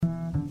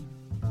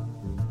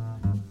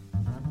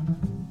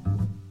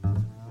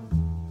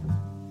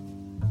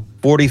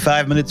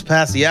45 minutes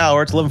past the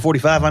hour. It's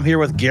 11:45. I'm here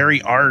with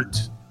Gary Art.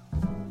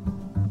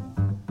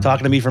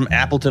 Talking to me from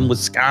Appleton,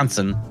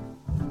 Wisconsin.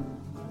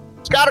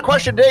 Scott, a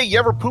question today. You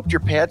ever pooped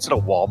your pants at a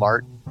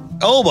Walmart?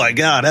 Oh my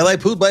God, have I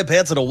pooped my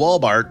pants at a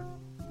Walmart?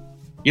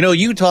 You know,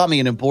 you taught me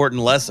an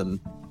important lesson.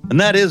 And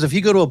that is, if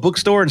you go to a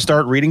bookstore and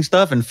start reading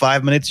stuff, in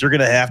 5 minutes, you're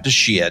going to have to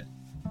shit.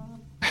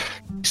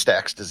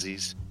 Stacks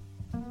disease.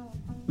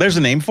 There's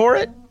a name for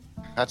it?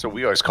 That's what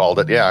we always called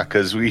it, yeah,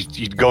 because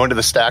you'd go into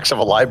the stacks of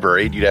a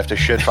library and you'd have to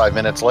shit 5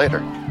 minutes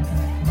later.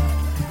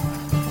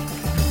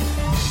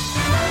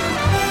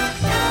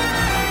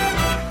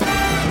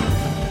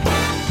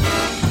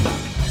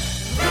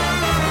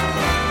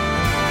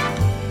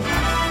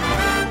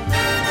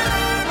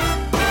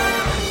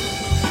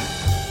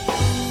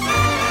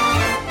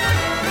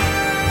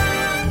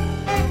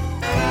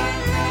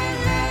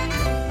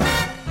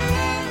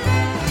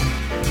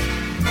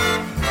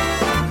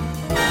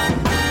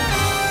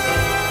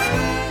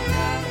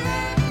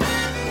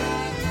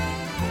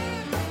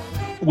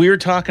 We were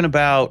talking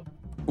about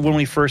when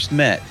we first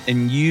met,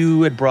 and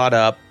you had brought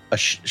up a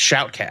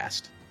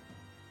Shoutcast.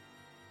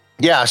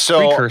 Yeah,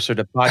 so precursor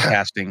to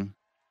podcasting.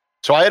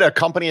 So I had a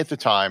company at the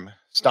time,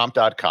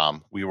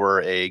 Stomp.com. We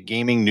were a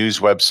gaming news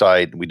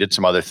website. We did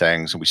some other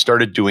things, and we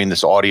started doing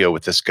this audio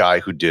with this guy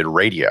who did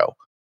radio.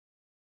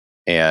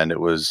 And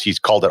he's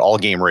called it All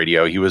Game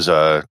Radio. He was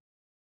like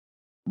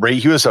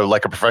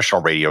a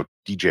professional radio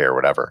DJ or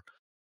whatever.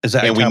 Is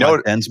that, and we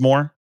know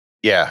Densmore?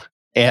 Yeah.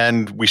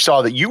 And we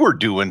saw that you were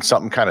doing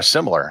something kind of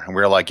similar. And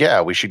we were like, yeah,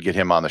 we should get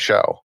him on the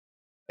show.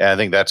 And I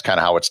think that's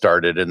kind of how it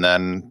started. And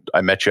then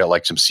I met you at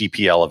like some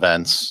CPL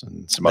events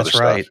and some other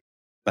stuff.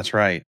 That's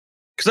right.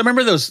 Because I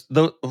remember those.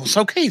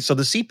 Okay, so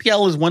the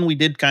CPL is when we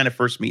did kind of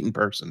first meet in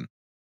person.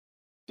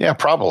 Yeah,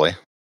 probably.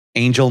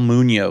 Angel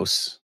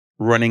Munoz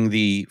running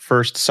the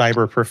first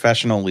cyber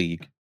professional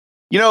league.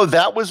 You know,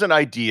 that was an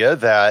idea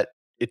that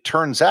it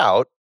turns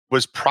out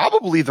was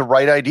probably the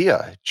right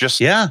idea.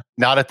 Just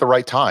not at the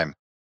right time.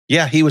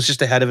 Yeah, he was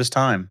just ahead of his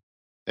time.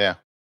 Yeah.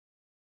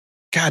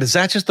 God, is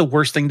that just the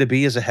worst thing to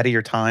be, is ahead of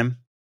your time?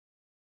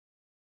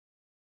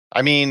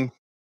 I mean,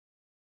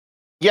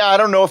 yeah, I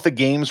don't know if the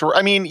games were...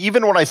 I mean,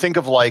 even when I think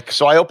of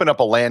so I opened up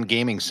a LAN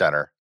gaming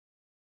center.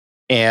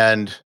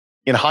 And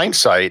in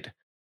hindsight,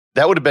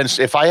 that would have been...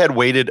 If I had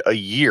waited a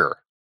year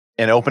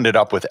and opened it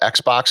up with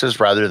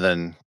Xboxes rather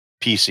than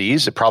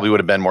PCs, it probably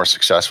would have been more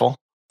successful.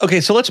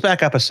 Okay, so let's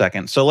back up a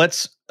second.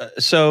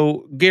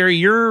 So Gary,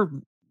 you're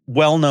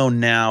well known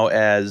now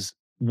as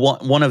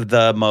one of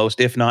the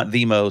most, if not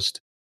the most,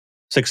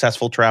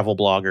 successful travel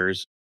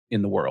bloggers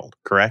in the world,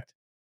 correct?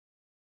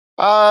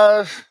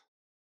 I've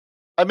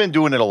been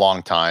doing it a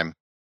long time.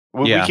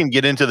 We can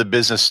get into the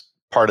business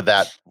part of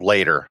that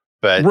later,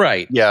 but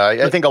yeah,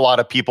 I think a lot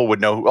of people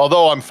would know.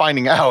 Although I'm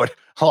finding out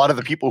a lot of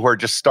the people who are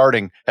just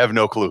starting have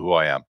no clue who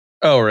I am.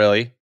 Oh,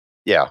 really?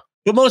 Yeah,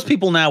 but most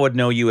people now would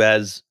know you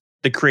as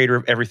the creator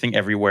of Everything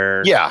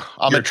Everywhere. Yeah,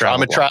 I'm a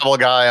travel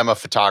guy. I'm a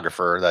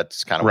photographer.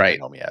 That's kind of what you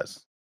know me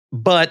as.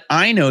 But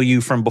I know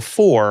you from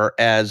before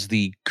as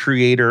the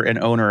creator and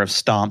owner of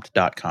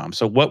Stompt.com.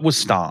 So what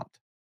was Stompt?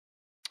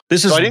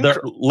 This is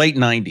the late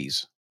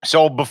 90s.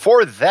 So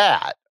before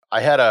that, I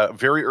had a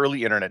very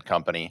early internet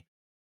company,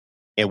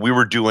 and we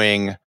were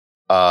doing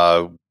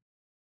web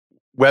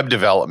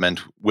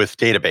development with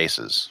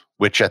databases,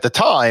 which at the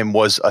time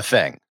was a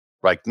thing.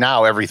 Like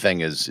now,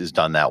 everything is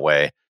done that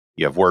way.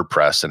 You have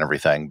WordPress and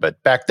everything.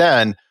 But back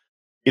then,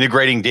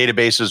 integrating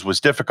databases was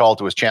difficult.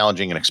 It was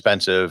challenging and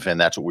expensive. And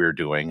that's what we were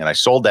doing. And I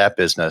sold that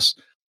business.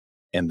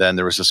 And then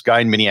there was this guy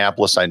in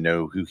Minneapolis I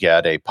knew who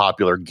had a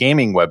popular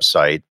gaming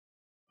website,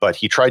 but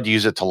he tried to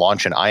use it to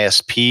launch an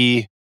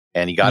ISP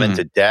and he got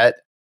into debt.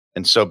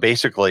 And so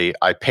basically,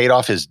 I paid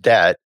off his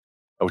debt,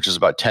 which is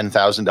about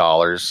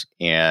 $10,000.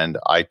 And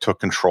I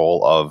took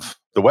control of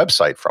the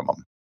website from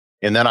him.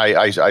 And then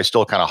I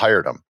still kind of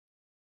hired him.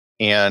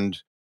 And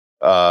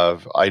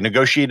I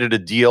negotiated a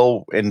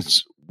deal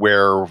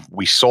where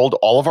we sold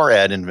all of our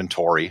ad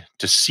inventory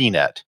to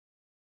CNET.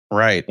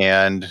 Right.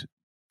 And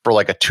for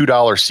like a $2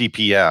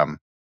 CPM.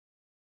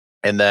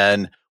 And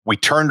then we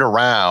turned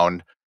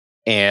around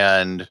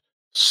and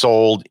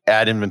sold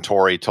ad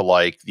inventory to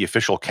like the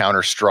official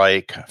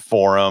Counter-Strike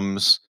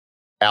forums,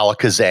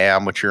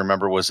 Alakazam, which you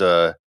remember was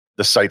the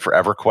site for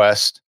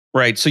EverQuest.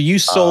 Right. So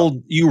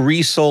you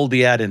resold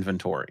the ad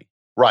inventory.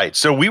 Right.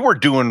 So we were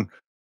doing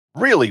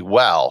really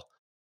well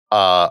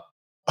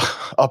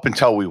up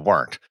until we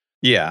weren't.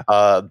 Yeah.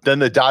 Then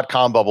the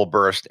 .com bubble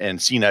burst and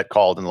CNET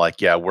called and like,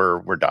 yeah,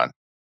 we're done.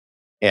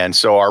 And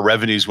so our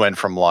revenues went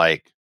from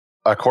like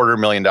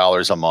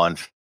 $250,000 a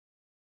month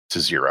to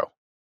zero.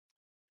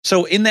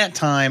 So in that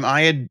time,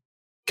 I had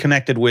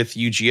connected with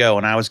UGO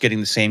and I was getting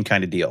the same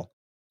kind of deal.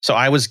 So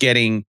I was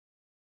getting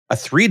a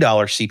 $3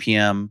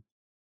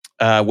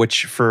 CPM,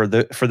 which for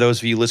those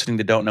of you listening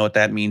that don't know what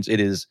that means, it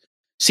is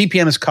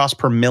CPM is cost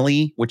per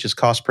milli, which is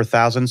cost per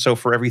thousand. So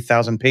for every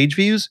 1,000 page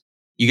views,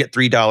 you get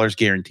 $3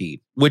 guaranteed,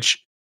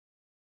 which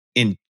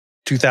in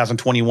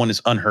 2021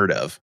 is unheard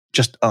of,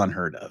 just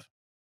unheard of.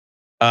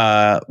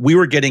 we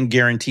were getting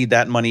guaranteed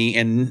that money,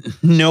 and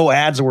no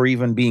ads were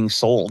even being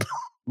sold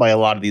by a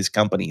lot of these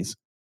companies.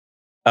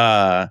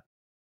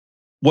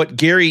 What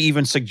Gary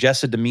even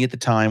suggested to me at the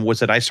time was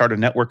that I start a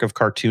network of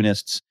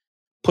cartoonists,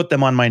 put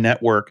them on my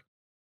network,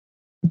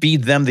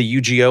 feed them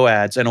the UGO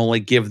ads, and only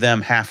give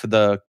them half of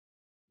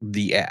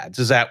the ads.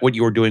 Is that what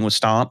you were doing with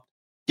Stomp?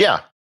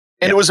 Yeah.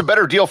 And it was a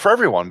better deal for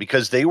everyone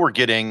because they were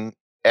getting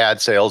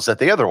ad sales that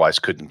they otherwise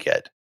couldn't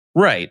get.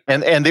 Right.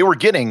 And they were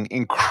getting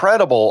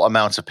incredible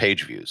amounts of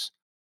page views.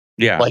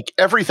 Yeah. Like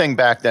everything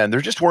back then, there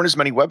just weren't as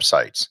many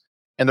websites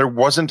and there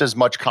wasn't as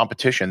much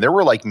competition. There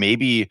were like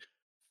maybe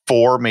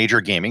 4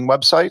 major gaming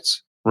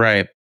websites.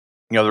 Right.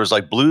 You know, there was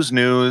like Blues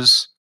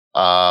News.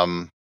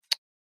 What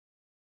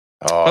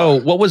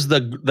was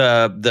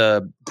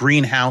the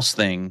greenhouse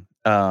thing?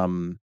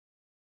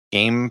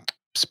 Game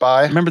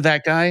Spy. Remember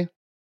that guy?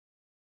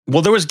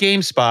 Well, there was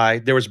Game Spy,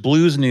 there was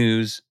Blues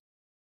News,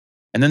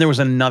 and then there was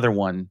another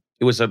one.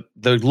 It was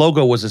the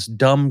logo was this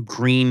dumb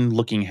green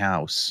looking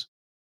house.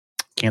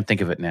 Can't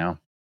think of it now.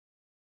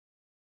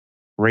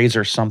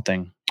 Razor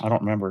something. I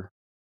don't remember.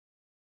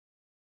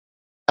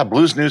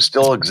 Blues News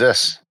still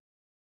exists.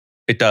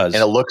 It does.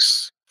 And it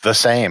looks the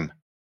same.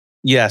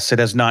 Yes, it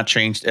has not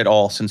changed at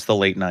all since the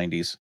late 90s.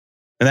 Isn't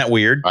that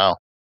weird? Wow.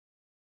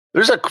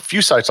 There's a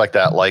few sites like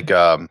that, like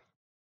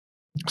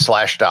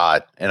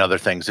Slashdot and other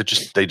things.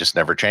 They just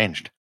never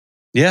changed.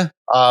 Yeah.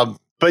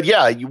 But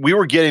yeah, we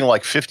were getting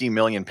like 50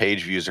 million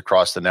page views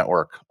across the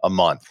network a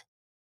month.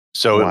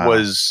 So wow.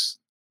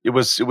 it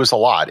was a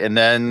lot. And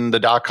then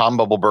the .com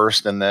bubble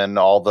burst and then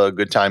all the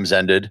good times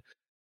ended.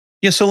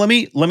 Yeah. So let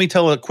me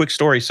tell a quick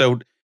story. So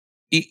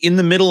in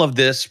the middle of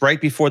this, right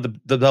before the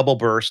bubble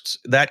bursts,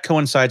 that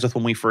coincides with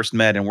when we first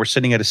met, and we're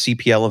sitting at a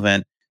CPL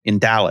event in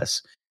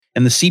Dallas.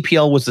 And the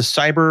CPL was the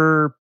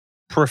Cyber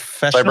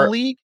Professional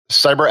League?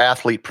 Cyber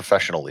Athlete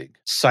Professional League.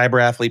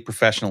 Cyber Athlete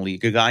Professional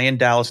League. A guy in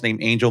Dallas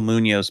named Angel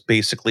Munoz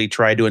basically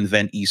tried to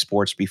invent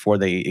esports before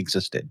they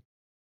existed.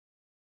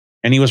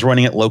 And he was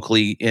running it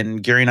locally.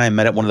 And Gary and I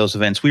met at one of those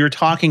events. We were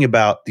talking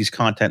about these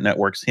content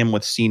networks, him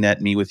with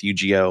CNET, me with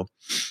UGO.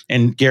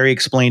 And Gary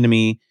explained to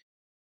me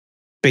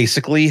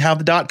basically how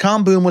the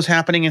 .com boom was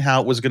happening and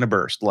how it was going to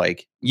burst.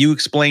 Like, you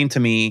explained to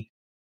me,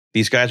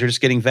 these guys are just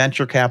getting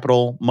venture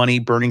capital money,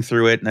 burning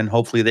through it, and then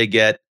hopefully they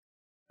get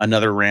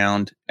another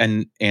round,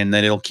 and then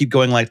it'll keep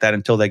going like that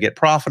until they get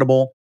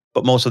profitable,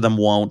 but most of them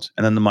won't,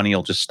 and then the money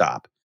will just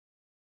stop.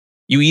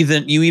 You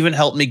even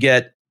helped me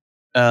get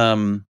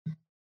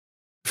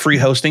free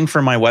hosting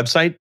for my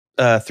website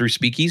through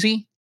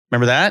Speakeasy.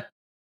 Remember that?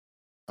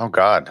 Oh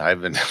God, I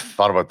haven't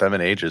thought about them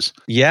in ages.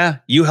 Yeah,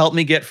 you helped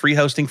me get free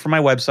hosting for my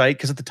website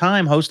because at the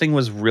time hosting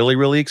was really,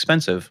 really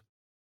expensive.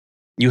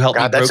 You helped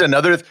me. That's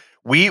another.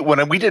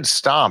 When we did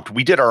Stomped,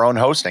 we did our own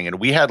hosting, and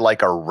we had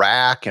like a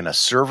rack and a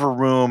server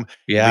room.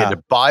 Yeah, we had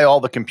to buy all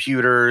the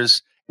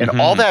computers, and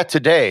all that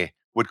today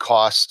would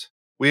cost.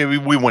 We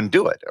wouldn't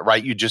do it,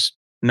 right? You just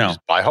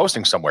buy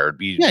hosting somewhere. It'd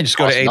be just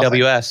go to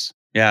AWS.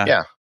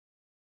 Nothing.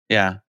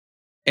 Yeah.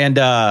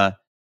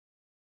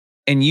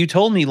 And you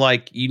told me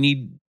like you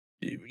need,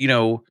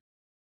 the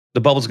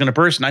bubble's going to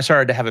burst, and I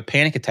started to have a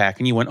panic attack,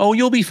 and you went, "Oh,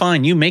 you'll be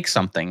fine. You make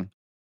something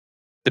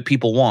that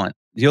people want.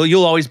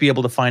 You'll always be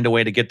able to find a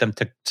way to get them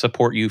to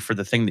support you for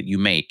the thing that you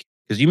make,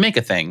 because you make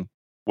a thing."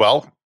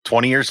 Well,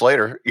 20 years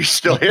later, you're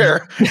still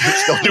here. You're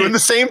still doing the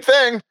same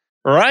thing.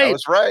 Right. I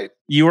was right.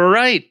 You were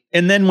right.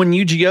 And then when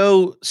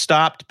UGO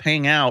stopped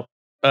paying out,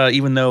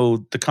 even though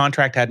the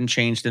contract hadn't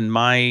changed and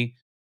my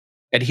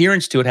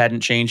adherence to it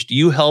hadn't changed,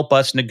 you help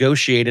us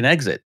negotiate an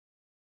exit.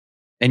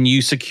 And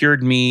you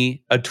secured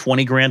me a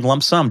 20 grand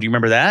lump sum. Do you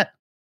remember that?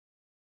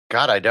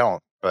 God, I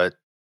don't, but.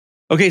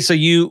 Okay, so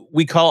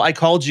I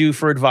called you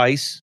for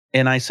advice,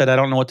 and I said, I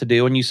don't know what to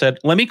do. And you said,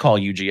 let me call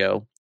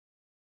UGO.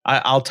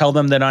 I'll tell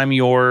them that I'm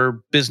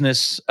your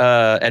business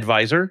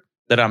advisor,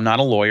 that I'm not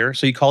a lawyer.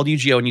 So you called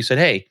UGO and you said,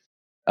 hey,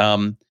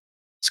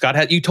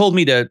 Scott, you told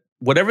me to,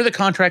 whatever the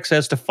contract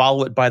says, to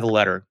follow it by the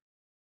letter.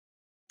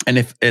 And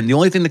the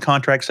only thing the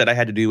contract said I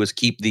had to do was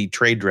keep the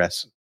trade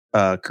dress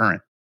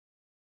current.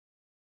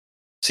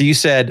 So you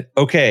said,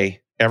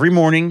 okay, every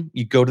morning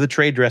you go to the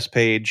trade dress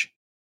page,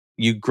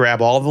 you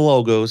grab all the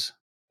logos,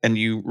 and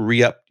you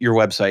re-up your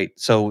website.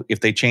 So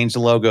if they change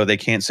the logo, they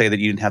can't say that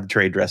you didn't have the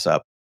trade dress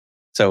up.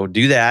 So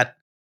do that,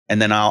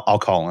 and then I'll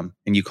call them.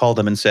 And you called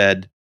them and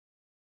said,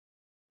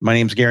 my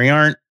name's Gary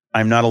Arndt.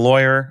 I'm not a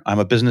lawyer. I'm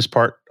a business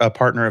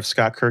partner of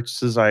Scott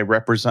Kurtz's.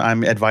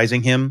 I'm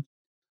advising him.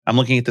 I'm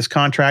looking at this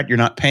contract. You're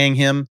not paying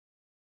him.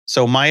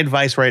 So my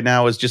advice right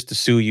now is just to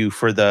sue you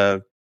for I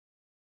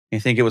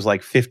think it was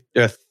like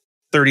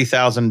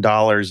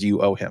 $30,000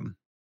 you owe him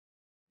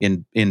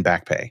in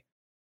back pay.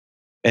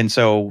 And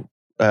so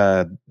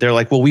they're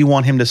like, well, we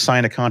want him to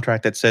sign a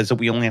contract that says that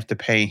we only have to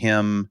pay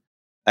him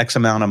X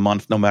amount a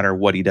month, no matter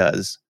what he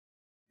does.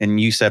 And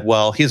you said,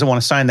 well, he doesn't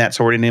want to sign that.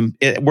 So we're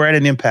at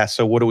an impasse.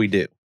 So what do we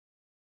do?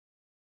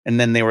 And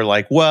then they were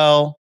like,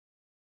 well,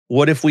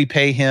 what if we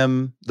pay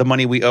him the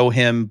money we owe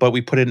him, but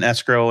we put it in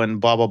escrow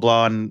and blah, blah,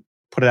 blah, and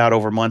put it out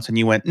over months? And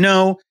you went,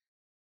 no,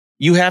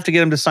 you have to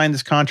get him to sign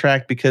this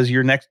contract because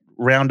your next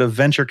round of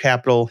venture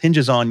capital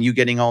hinges on you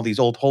getting all these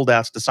old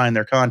holdouts to sign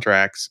their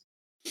contracts.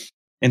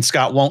 And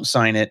Scott won't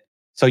sign it.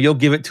 So you'll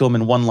give it to him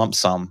in one lump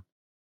sum.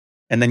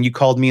 And then you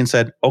called me and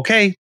said,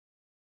 okay,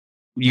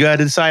 you got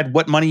to decide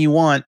what money you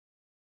want.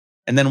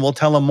 And then we'll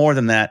tell them more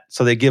than that.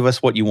 So they give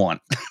us what you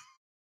want.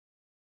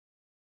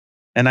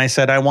 And I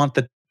said, I want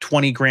the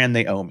 20 grand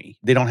they owe me.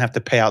 They don't have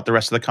to pay out the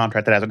rest of the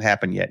contract that hasn't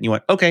happened yet. And you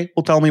went, okay,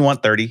 we'll tell them we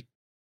want 30.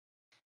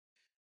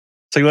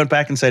 So you went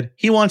back and said,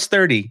 he wants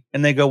 30.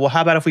 And they go, well,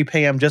 how about if we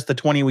pay him just the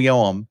 20 we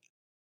owe him?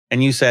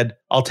 And you said,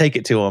 I'll take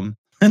it to him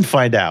and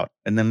find out.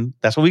 And then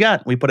that's what we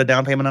got. We put a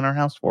down payment on our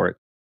house for it.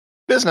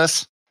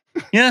 Business.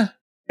 Yeah.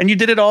 And you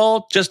did it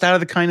all just out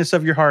of the kindness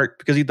of your heart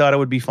because you thought it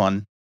would be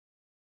fun.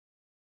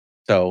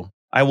 So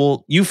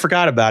you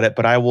forgot about it,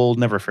 but I will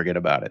never forget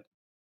about it.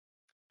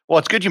 Well,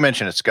 it's good you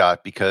mentioned it,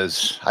 Scott,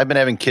 because I've been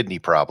having kidney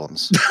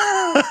problems.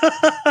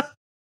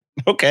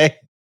 Okay.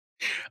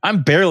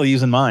 I'm barely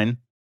using mine.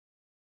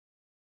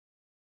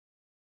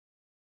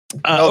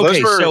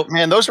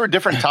 Those were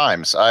different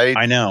times.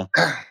 I know.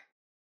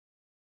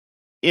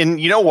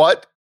 And you know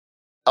what?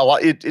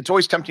 It's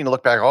always tempting to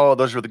look back. Oh,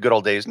 those were the good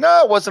old days.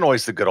 No, it wasn't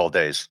always the good old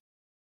days.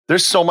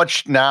 There's so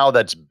much now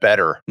that's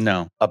better.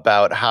 No.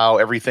 About how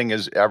everything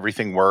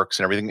works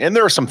and everything. And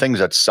there are some things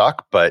that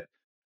suck, but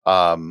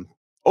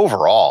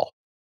overall,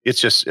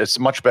 it's a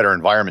much better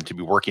environment to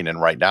be working in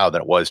right now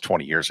than it was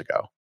 20 years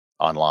ago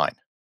online.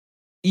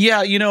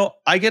 Yeah,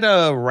 I get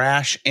a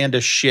rash and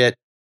a shit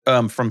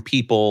from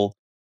people,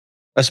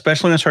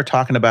 especially when I start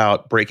talking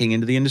about breaking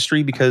into the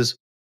industry, because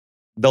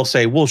they'll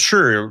say, well,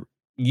 sure,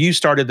 you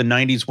started the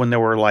 90s when there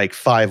were like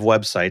 5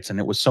 websites and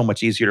it was so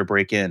much easier to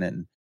break in.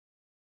 And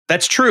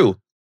that's true.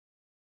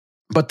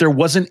 But there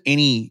wasn't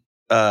any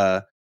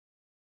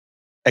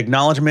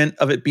acknowledgement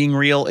of it being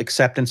real,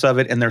 acceptance of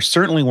it. And there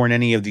certainly weren't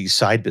any of these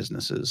side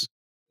businesses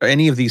or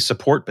any of these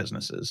support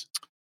businesses.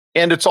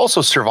 And it's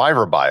also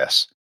survivor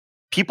bias.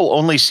 People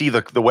only see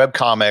the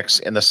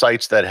webcomics and the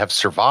sites that have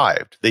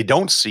survived. They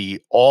don't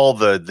see all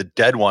the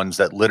dead ones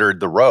that littered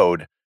the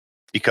road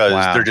because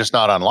they're just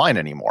not online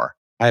anymore.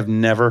 I've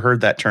never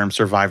heard that term,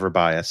 survivor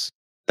bias.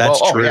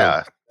 That's true.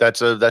 Yeah,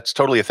 that's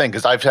totally a thing,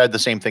 because I've had the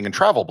same thing in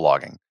travel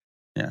blogging.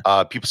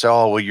 Yeah. People say,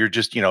 oh, well, you're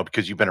just,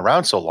 because you've been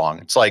around so long.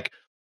 It's like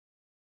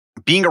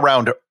being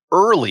around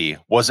early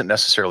wasn't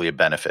necessarily a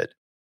benefit.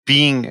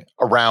 Being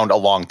around a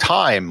long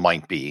time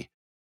might be,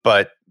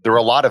 but there were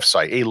a lot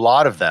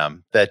of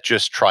them that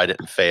just tried it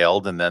and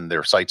failed, and then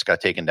their sites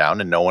got taken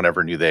down and no one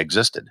ever knew they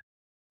existed.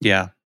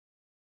 Yeah.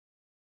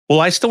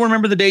 Well, I still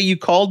remember the day you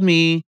called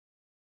me.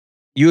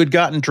 You had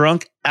gotten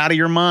drunk out of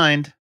your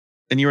mind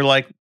and you were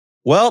like,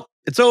 well,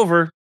 it's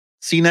over.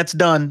 CNET's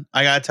done.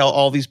 I got to tell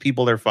all these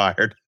people they're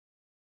fired.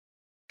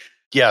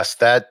 Yes,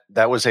 that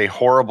was a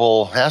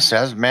horrible, that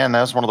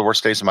was one of the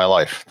worst days of my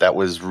life. That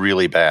was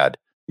really bad.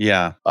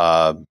 Yeah.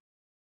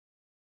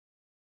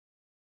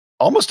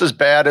 Almost as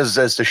bad as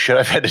the shit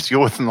I've had to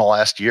deal with in the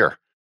last year.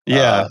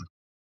 Yeah.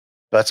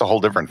 That's a whole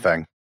different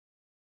thing.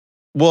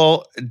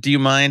 Well, do you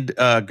mind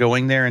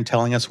going there and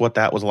telling us what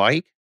that was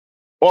like?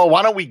 Well,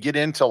 why don't we get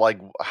into like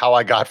how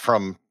I got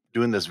from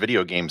doing this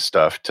video game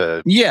stuff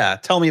to... Yeah,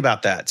 tell me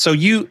about that. So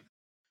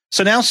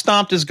now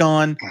Stomped is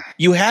gone.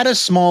 You had a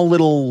small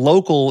little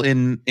local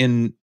in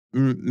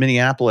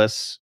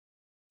Minneapolis.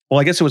 Well,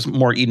 I guess it was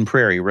more Eden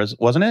Prairie,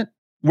 wasn't it?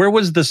 Where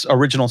was this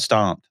original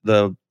Stomped?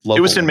 The local.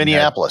 It was in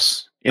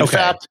Minneapolis. In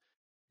fact,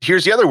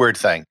 here's the other weird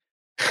thing.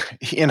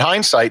 In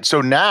hindsight,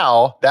 so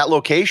now that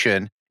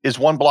location is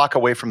 1 block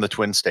away from the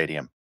Twins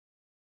Stadium.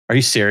 Are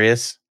you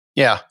serious?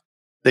 Yeah.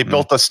 They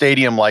built the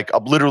stadium like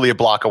literally a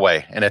block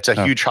away, and it's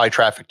a huge high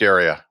trafficked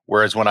area.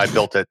 Whereas when I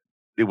built it,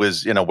 it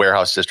was in a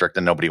warehouse district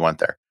and nobody went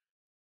there.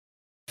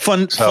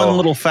 Fun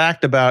little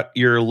fact about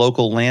your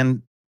local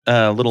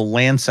little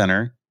land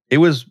center. It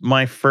was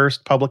my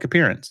first public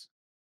appearance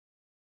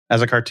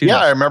as a cartoonist.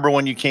 Yeah, I remember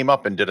when you came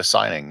up and did a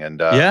signing,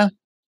 and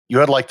you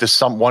had like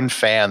one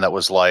fan that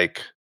was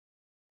like,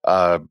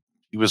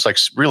 he was like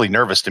really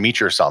nervous to meet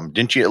you or something,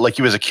 didn't you? Like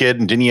he was a kid,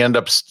 and didn't he end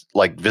up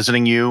like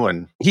visiting you?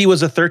 And he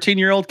was a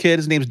 13-year-old kid.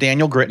 His name's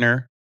Daniel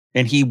Grittner,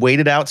 and he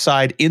waited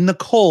outside in the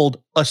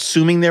cold,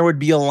 assuming there would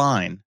be a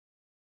line.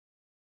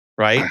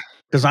 Right?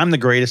 Because I'm the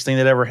greatest thing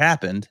that ever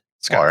happened.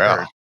 Scott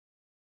Bird.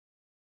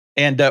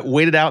 And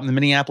waited out in the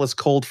Minneapolis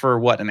cold for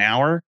an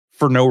hour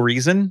for no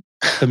reason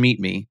to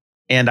meet me.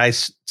 And I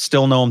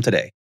still know him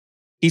today.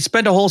 He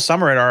spent a whole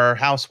summer at our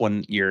house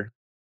one year,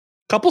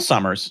 couple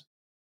summers.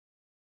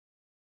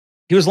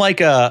 He was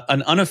like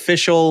an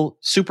unofficial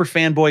super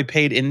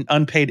fanboy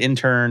unpaid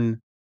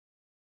intern.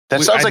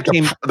 That sounds like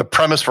the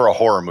premise for a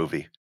horror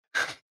movie.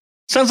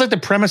 Sounds like the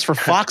premise for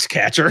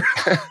Foxcatcher.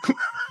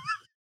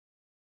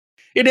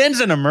 It ends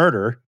in a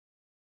murder.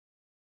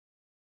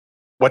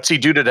 What's he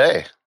do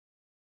today?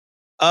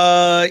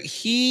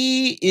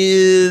 He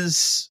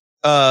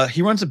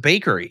runs a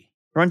bakery.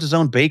 He runs his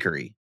own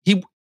bakery.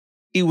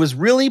 He was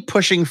really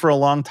pushing for a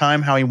long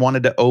time how he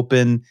wanted to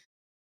open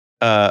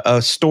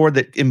a store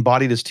that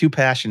embodied his 2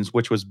 passions,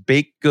 which was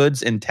baked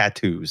goods and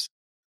tattoos.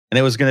 And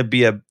it was going to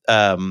be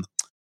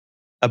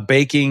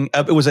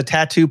it was a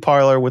tattoo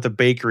parlor with a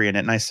bakery in it.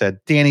 And I said,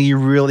 Danny, you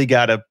really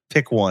got to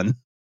pick one.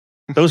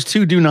 Those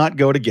two do not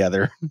go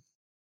together.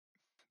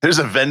 There's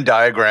a Venn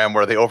diagram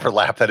where they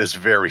overlap that is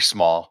very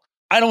small.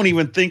 I don't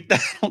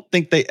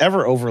think they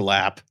ever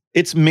overlap.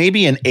 It's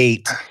maybe an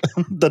 8,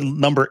 the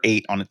number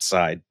 8 on its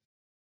side.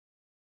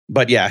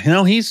 But yeah,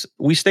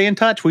 we stay in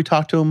touch. We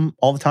talk to him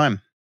all the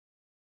time.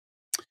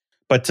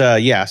 But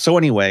yeah, so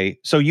anyway,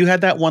 so you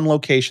had that one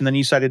location, then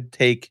you decided to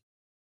take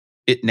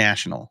it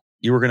national.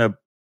 You were gonna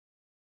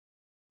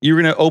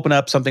open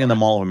up something in the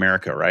Mall of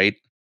America, right?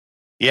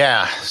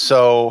 Yeah.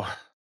 So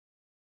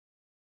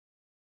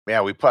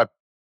yeah, we put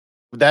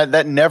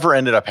that never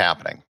ended up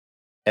happening.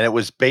 And it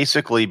was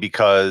basically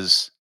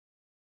because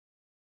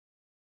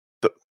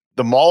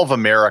the Mall of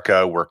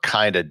America were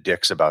kind of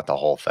dicks about the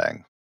whole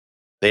thing.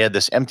 They had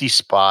this empty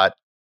spot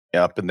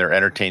up in their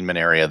entertainment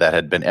area that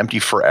had been empty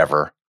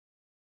forever.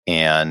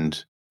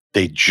 And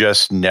they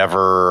just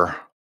never,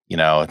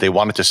 they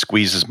wanted to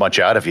squeeze as much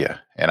out of you.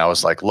 And I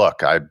was like,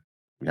 look,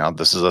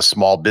 this is a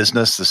small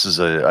business. This is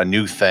a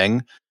new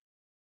thing.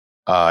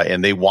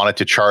 And they wanted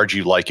to charge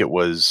you like it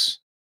was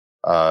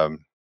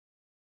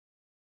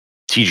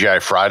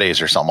TGI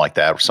Fridays or something like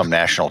that, or some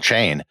national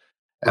chain.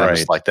 And I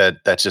was like,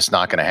 that's just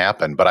not going to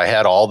happen. But I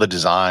had all the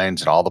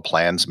designs and all the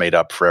plans made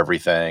up for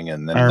everything.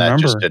 And then that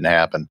just didn't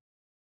happen.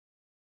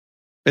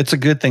 It's a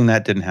good thing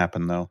that didn't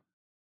happen, though.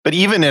 But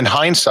even in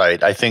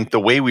hindsight, I think the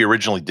way we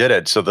originally did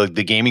it, so the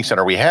gaming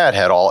center we had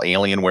all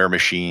Alienware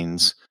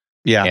machines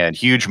and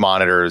huge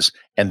monitors.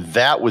 And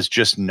that was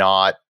just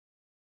not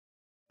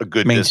a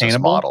good business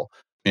model.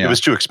 Yeah. It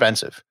was too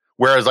expensive.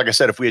 Whereas, like I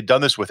said, if we had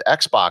done this with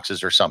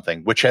Xboxes or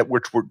something, which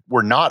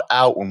were not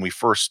out when we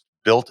first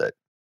built it,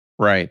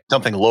 right?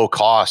 Something low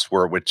cost,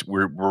 which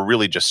we're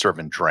really just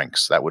serving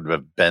drinks. That would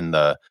have been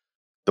the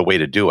way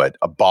to do it.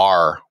 A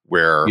bar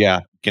where you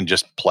can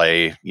just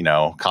play,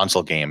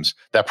 console games.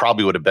 That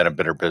probably would have been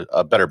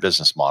a better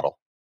business model.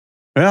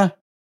 Yeah.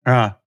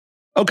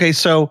 Okay,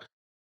 so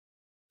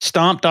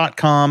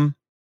Stomp.com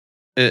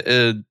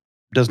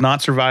does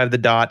not survive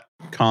the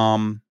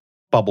 .com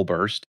bubble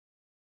burst.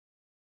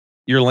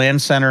 Your LAN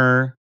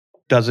center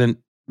doesn't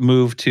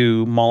move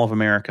to Mall of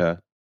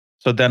America.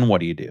 So then what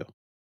do you do?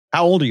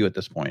 How old are you at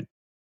this point?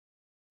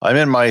 I'm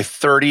in my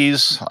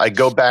 30s. I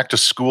go back to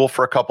school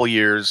for a couple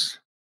years.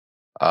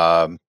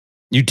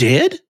 You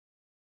did?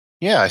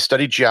 Yeah, I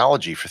studied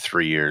geology for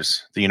 3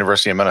 years at the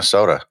University of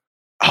Minnesota.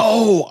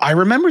 Oh, I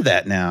remember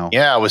that now.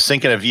 Yeah, I was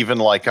thinking of even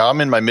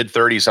I'm in my mid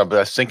 30s. I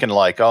was thinking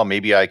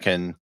maybe I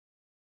can,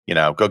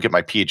 go get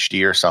my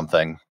PhD or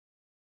something.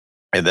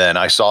 And then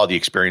I saw the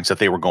experience that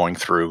they were going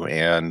through,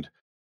 and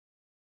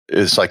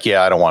it's like,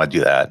 I don't want to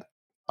do that.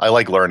 I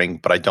like learning,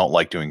 but I don't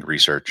like doing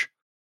research.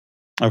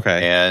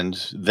 Okay. And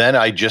then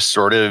I just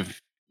sort of,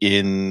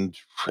 in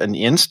an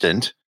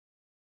instant,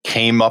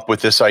 came up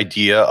with this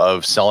idea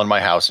of selling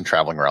my house and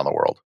traveling around the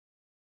world.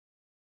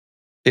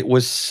 It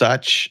was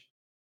such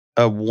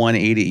a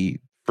 180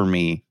 for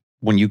me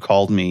when you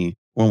called me,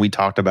 when we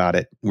talked about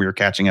it. We were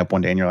catching up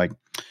one day and you're like,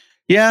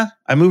 yeah,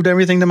 I moved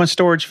everything to my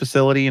storage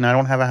facility and I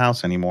don't have a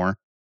house anymore.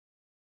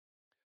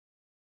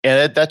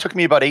 And that took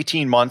me about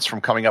 18 months from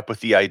coming up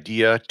with the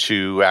idea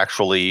to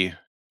actually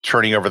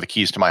turning over the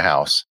keys to my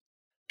house,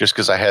 just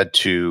because I had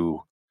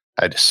to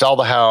sell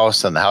the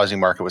house and the housing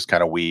market was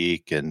kind of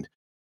weak, and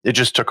it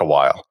just took a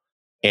while.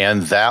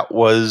 And that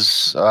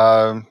was,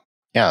 I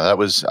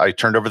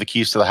turned over the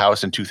keys to the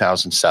house in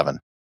 2007.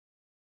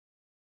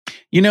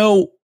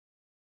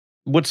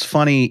 What's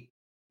funny,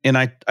 and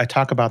I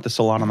talk about this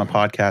a lot on the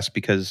podcast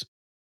because,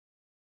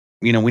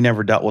 we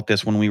never dealt with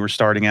this when we were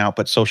starting out,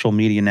 but social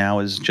media now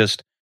is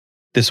just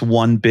this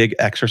one big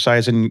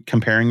exercise in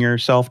comparing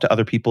yourself to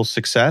other people's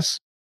success,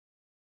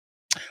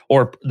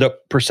 or the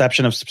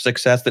perception of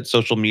success that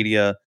social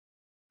media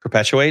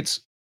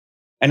perpetuates.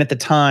 And at the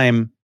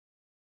time,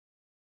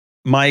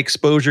 my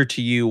exposure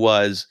to you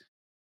was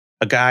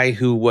a guy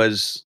who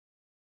was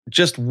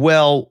just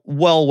well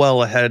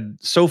ahead,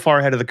 so far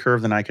ahead of the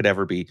curve than I could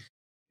ever be.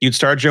 You'd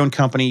started your own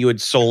company, you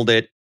had sold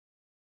it,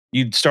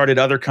 you'd started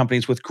other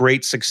companies with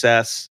great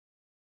success.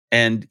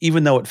 And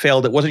even though it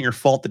failed, it wasn't your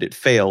fault that it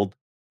failed.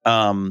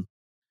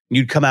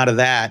 You'd come out of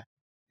that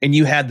and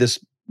you had this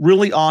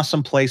really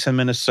awesome place in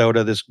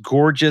Minnesota, this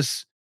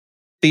gorgeous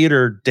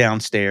theater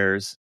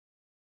downstairs.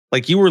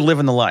 Like, you were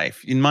living the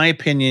life. In my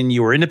opinion,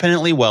 you were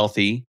independently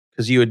wealthy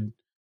because you had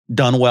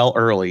done well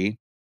early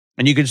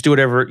and you could just do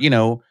whatever,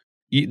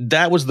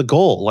 that was the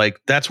goal. Like,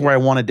 that's where I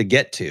wanted to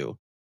get to.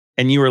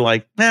 And you were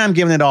like, I'm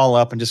giving it all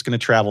up and just going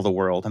to travel the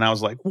world. And I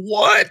was like,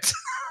 what?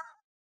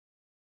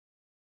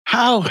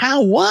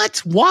 How, what,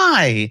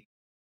 why?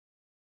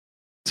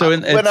 So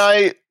when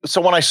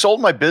I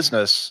sold my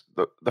business,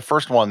 the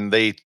first one,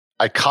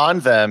 I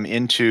conned them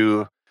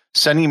into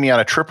sending me on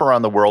a trip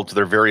around the world to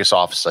their various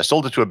offices. I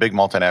sold it to a big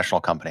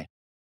multinational company.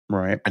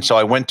 Right. And so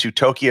I went to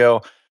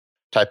Tokyo,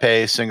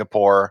 Taipei,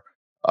 Singapore,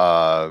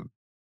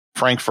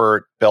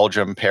 Frankfurt,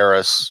 Belgium,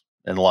 Paris,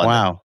 and London.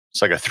 Wow.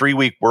 It's like a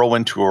 3-week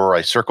whirlwind tour.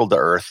 I circled the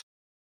earth.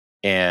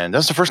 And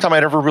that's the first time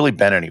I'd ever really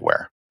been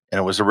anywhere. and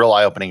it was a real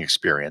eye-opening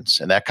experience.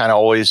 And that kind of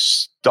always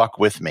stuck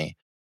with me.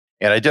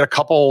 And I did a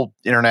couple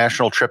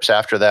international trips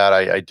after that.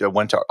 I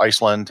went to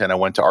Iceland and I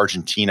went to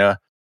Argentina.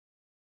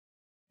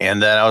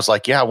 And then I was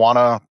like, yeah, I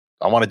want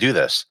to do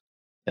this.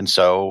 And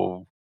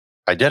so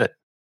I did it.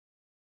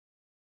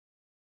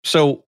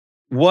 So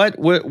what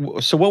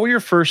were your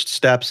first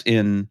steps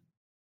in,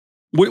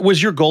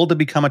 was your goal to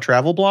become a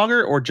travel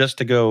blogger or just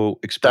to go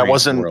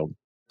experience the world?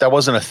 That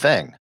wasn't a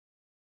thing.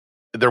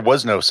 There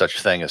was no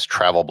such thing as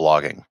travel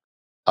blogging.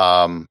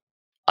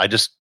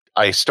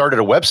 I started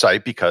a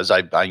website because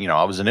I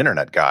was an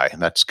internet guy,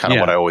 and that's kind of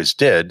what I always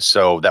did.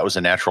 So that was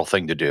a natural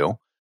thing to do.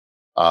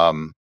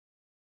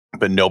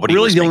 But nobody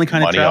really was the only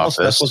kind of travel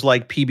stuff was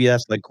like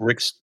PBS, like Rick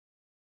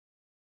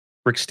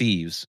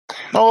Steves.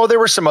 Oh, there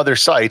were some other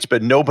sites,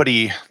 but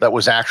nobody that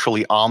was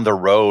actually on the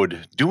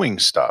road doing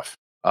stuff.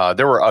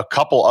 There were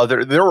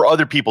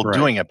other people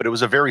doing it, but it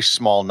was a very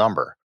small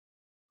number.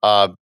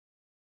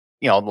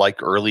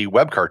 Like early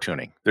web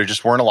cartooning. There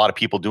just weren't a lot of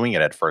people doing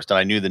it at first. And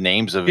I knew the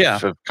names of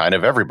kind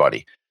of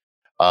everybody.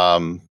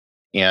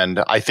 And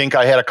I think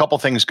I had a couple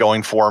things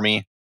going for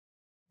me.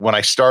 When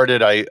I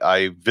started,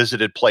 I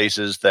visited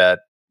places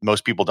that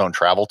most people don't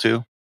travel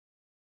to.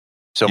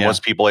 So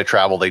most people I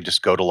travel, they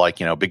just go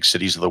to big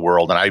cities of the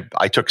world. And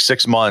I took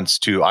 6 months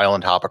to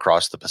island hop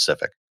across the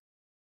Pacific.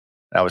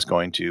 I was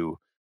going to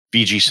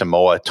Fiji,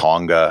 Samoa,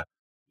 Tonga,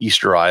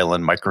 Easter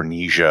Island,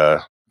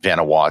 Micronesia,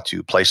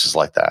 Vanuatu, places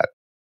like that.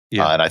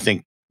 Yeah. And I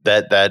think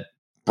that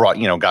brought,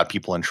 got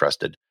people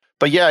interested.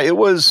 But yeah, it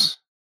was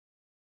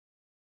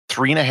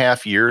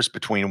 3.5 years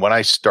between when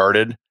I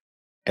started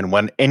and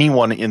when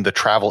anyone in the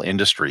travel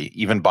industry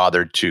even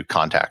bothered to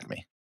contact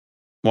me.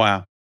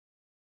 Wow.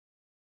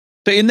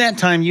 So in that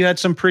time, you had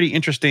some pretty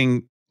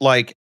interesting,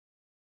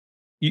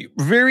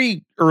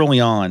 very early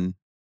on,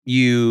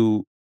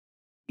 you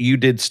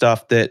did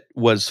stuff that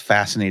was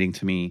fascinating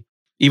to me,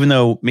 even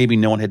though maybe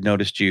no one had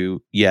noticed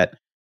you yet.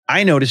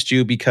 I noticed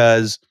you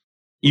because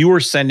you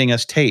were sending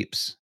us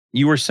tapes.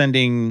 You were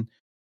sending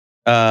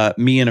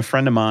me and a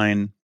friend of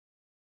mine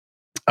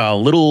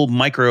little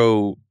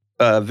micro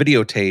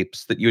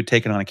videotapes that you had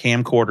taken on a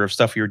camcorder of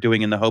stuff you were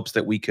doing in the hopes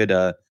that we could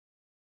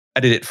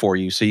edit it for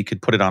you so you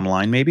could put it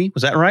online, maybe?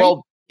 Was that right?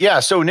 Well,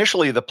 yeah. So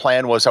initially the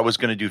plan was I was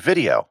going to do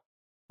video.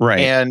 Right.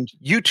 And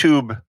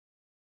YouTube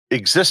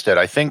existed.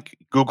 I think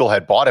Google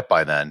had bought it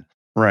by then.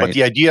 Right. But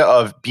the idea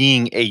of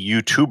being a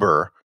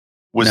YouTuber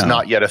was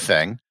not yet a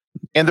thing.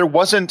 And there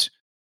wasn't,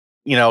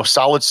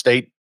 solid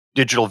state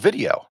digital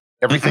video.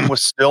 Everything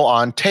was still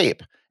on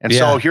tape. And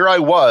so here I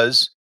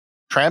was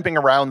tramping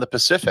around the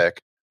Pacific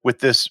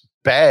with this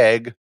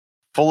bag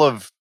full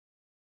of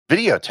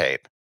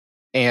videotape.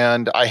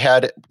 And I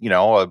had,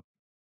 a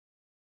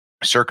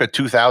circa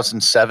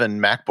 2007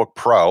 MacBook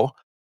Pro.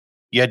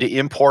 You had to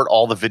import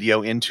all the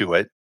video into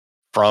it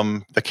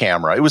from the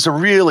camera. It was a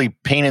really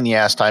pain in the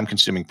ass, time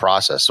consuming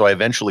process. So I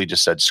eventually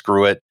just said,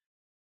 screw it,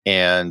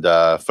 and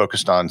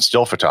focused on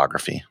still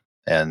photography.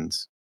 And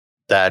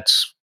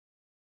that's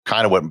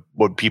kind of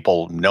what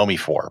people know me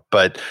for.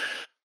 But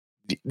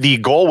the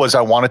goal was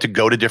I wanted to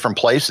go to different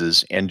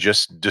places and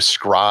just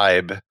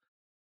describe,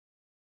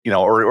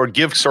 or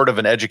give sort of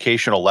an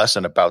educational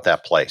lesson about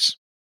that place.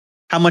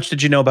 How much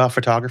did you know about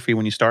photography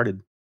when you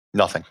started?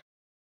 Nothing.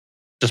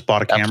 Just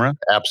bought a camera?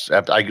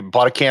 I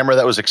bought a camera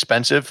that was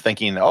expensive,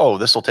 thinking, oh,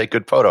 this will take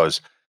good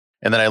photos.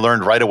 And then I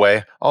learned right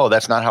away, oh,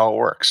 that's not how it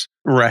works.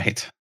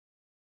 Right.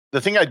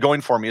 The thing I had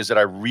going for me is that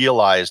I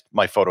realized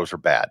my photos were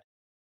bad.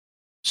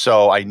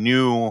 So I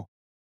knew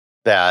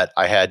that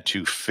I had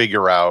to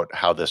figure out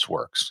how this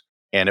works.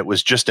 And it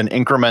was just an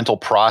incremental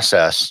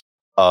process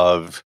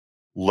of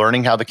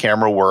learning how the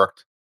camera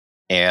worked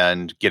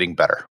and getting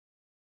better.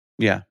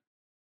 Yeah.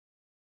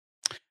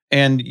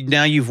 And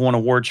now you've won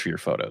awards for your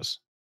photos.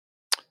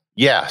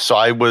 Yeah. So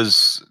I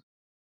was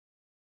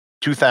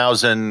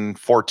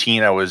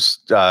 2014, I was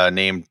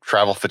named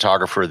Travel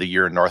Photographer of the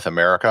Year in North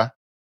America.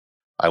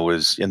 I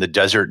was in the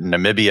desert in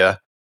Namibia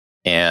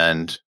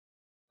and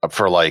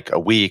for like a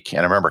week. And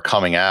I remember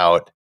coming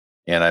out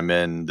and I'm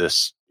in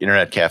this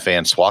internet cafe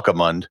in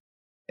Swakopmund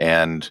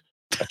and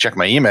I check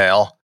my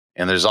email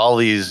and there's all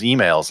these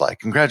emails like,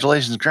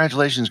 congratulations,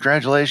 congratulations,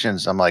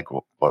 congratulations. I'm like,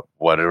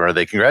 what are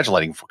they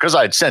congratulating for? Because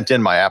I'd sent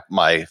in my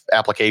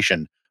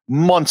application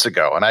months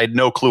ago and I had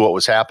no clue what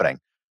was happening.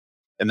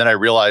 And then I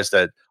realized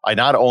that I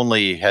not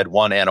only had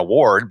won an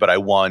award, but I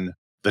won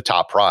the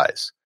top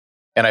prize.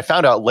 And I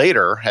found out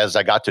later, as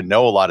I got to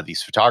know a lot of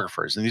these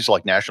photographers, and these are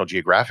like National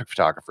Geographic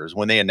photographers,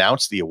 when they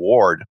announced the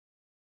award,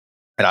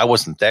 and I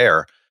wasn't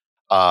there,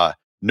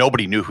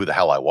 nobody knew who the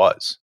hell I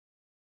was.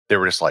 They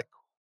were just like,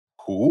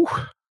 who?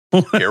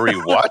 Harry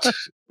what?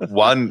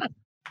 One.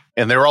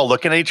 And they were all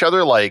looking at each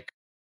other like,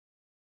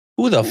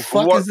 who the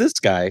fuck is this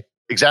guy?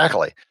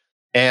 Exactly.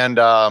 And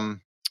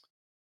then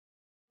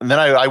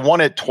I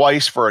won it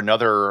twice for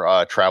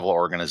another travel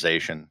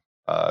organization,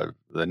 the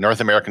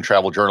North American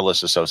Travel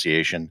Journalists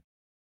Association,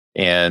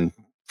 and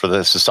for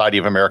the Society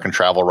of American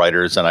Travel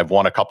Writers. And I've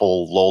won a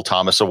couple Lowell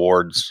Thomas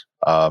Awards,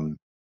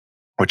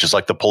 which is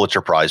like the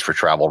Pulitzer Prize for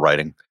travel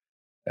writing.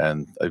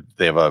 and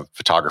they have a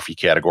photography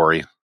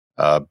category.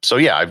 So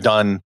yeah, I've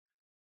done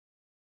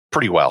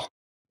pretty well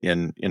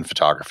in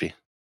photography.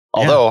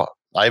 Although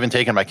I haven't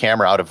taken my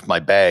camera out of my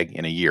bag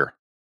in a year.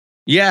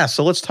 Yeah,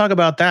 so let's talk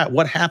about that.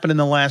 What happened in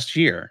the last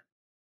year?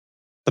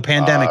 The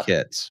pandemic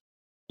hits.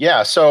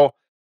 Yeah, so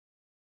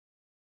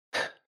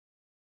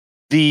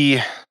the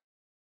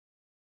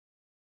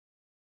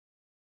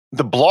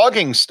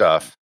blogging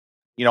stuff,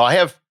 I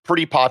have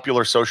pretty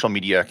popular social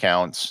media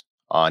accounts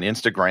on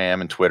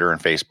Instagram and Twitter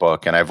and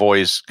Facebook, and I've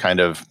always kind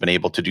of been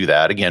able to do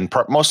that, again,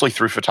 mostly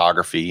through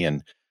photography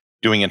and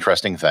doing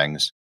interesting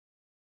things.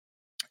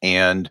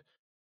 And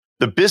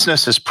the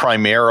business is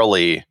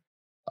primarily,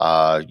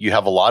 you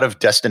have a lot of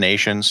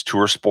destinations,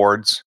 tourist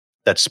boards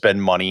that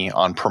spend money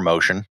on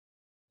promotion,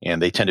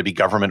 and they tend to be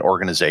government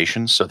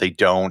organizations, so they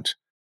don't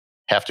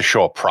have to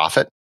show a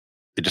profit.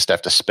 They just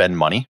have to spend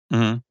money.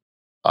 Mm-hmm.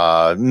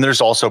 And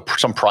there's also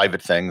some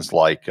private things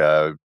like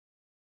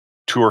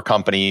tour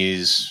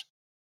companies,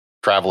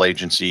 travel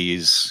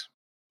agencies,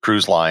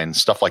 cruise lines,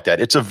 stuff like that.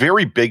 It's a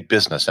very big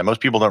business, and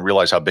most people don't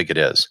realize how big it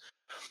is.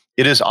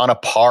 It is on a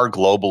par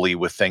globally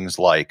with things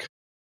like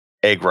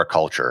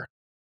agriculture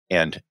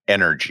and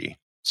energy.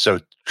 So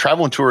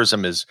travel and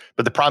tourism is,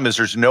 but the problem is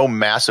there's no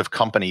massive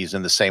companies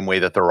in the same way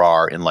that there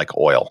are in like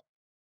oil.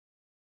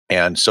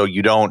 And so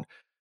you don't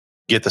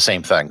get the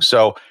same thing.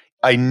 So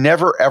I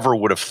never, ever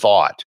would have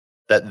thought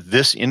that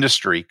this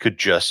industry could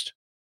just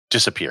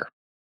disappear.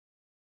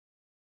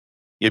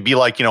 It'd be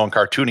like, in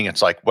cartooning,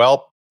 it's like,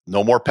 well,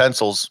 no more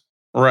pencils.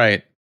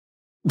 Right.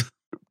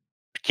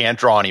 Can't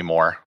draw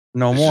anymore.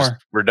 No more.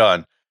 We're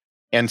done.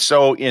 And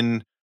so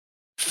in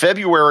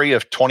February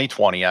of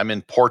 2020, I'm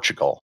in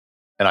Portugal,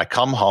 and I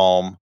come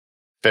home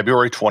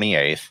February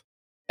 28th,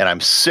 and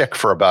I'm sick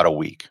for about a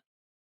week.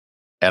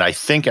 And I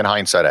think in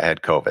hindsight, I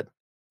had COVID.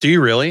 Do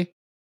you really?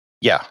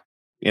 Yeah.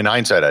 In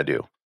hindsight, I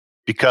do.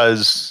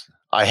 Because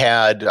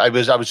I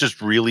was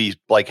just really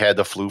had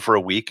the flu for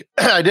a week.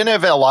 I didn't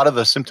have a lot of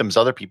the symptoms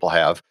other people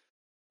have,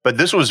 but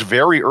this was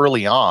very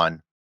early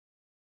on,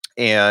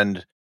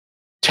 and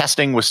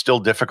testing was still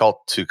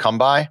difficult to come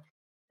by,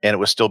 and it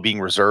was still being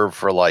reserved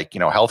for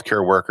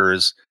healthcare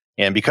workers.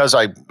 And because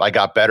I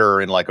got better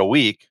in like a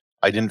week,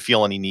 I didn't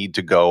feel any need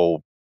to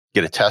go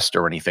get a test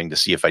or anything to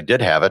see if I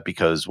did have it,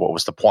 because what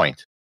was the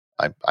point?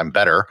 I'm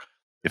better.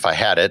 If I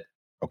had it,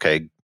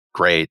 okay,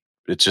 great.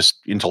 It's just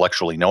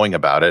intellectually knowing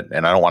about it,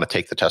 and I don't want to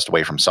take the test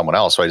away from someone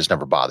else, so I just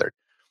never bothered.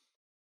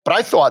 But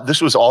I thought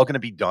this was all going to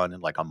be done in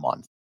like a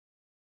month.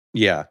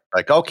 Yeah.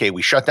 Like, okay,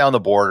 we shut down the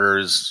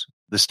borders,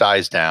 this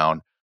dies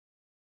down.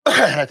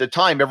 At the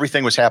time,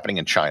 everything was happening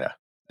in China.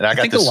 And I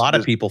think a lot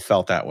of people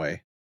felt that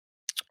way.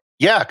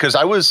 Yeah, because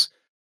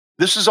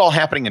this is all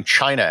happening in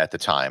China at the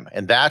time,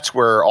 and that's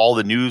where all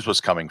the news was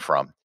coming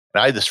from.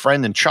 And I had this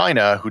friend in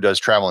China who does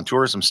travel and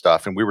tourism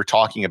stuff, and we were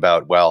talking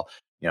about, well,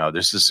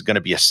 this is going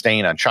to be a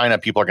stain on China.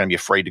 People are going to be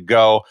afraid to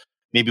go.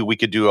 Maybe we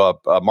could do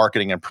a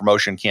marketing and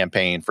promotion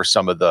campaign for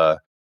some of the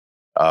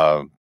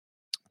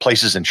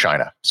places in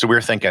China. So we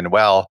were thinking,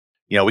 well,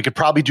 we could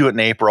probably do it in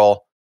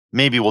April.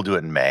 Maybe we'll do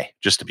it in May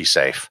just to be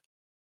safe.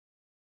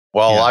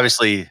 Well,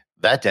 obviously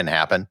that didn't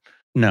happen.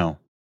 No.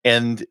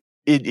 And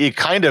it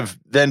kind of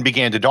then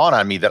began to dawn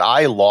on me that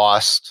I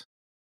lost.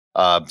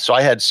 So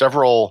I had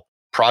several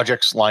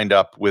projects lined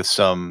up with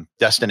some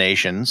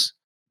destinations.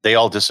 They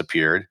all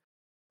disappeared.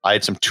 I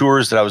had some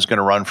tours that I was going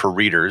to run for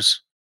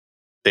readers.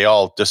 They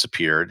all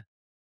disappeared.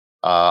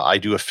 I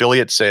do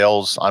affiliate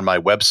sales on my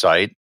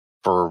website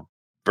for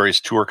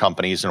various tour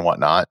companies and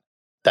whatnot.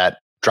 That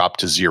dropped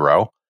to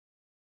zero.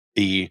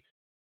 The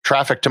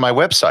traffic to my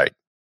website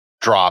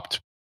dropped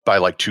by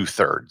like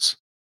 2/3.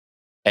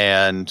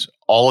 And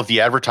all of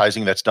the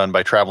advertising that's done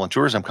by travel and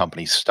tourism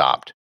companies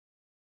stopped.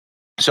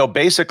 So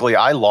basically,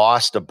 I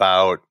lost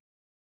about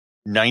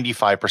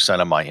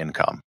 95% of my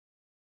income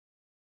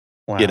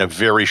in a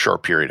very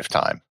short period of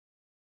time.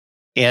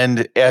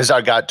 And as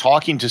I got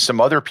talking to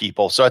some other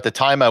people, so at the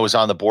time I was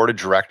on the board of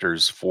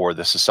directors for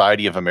the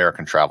Society of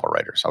American Travel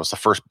Writers. I was the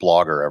first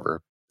blogger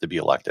ever to be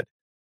elected.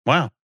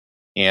 Wow.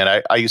 And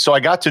I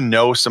got to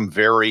know some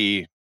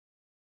very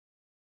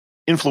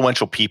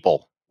influential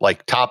people,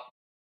 like top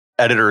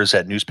editors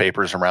at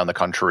newspapers around the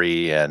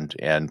country, and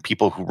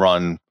people who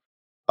run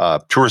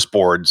tourist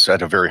boards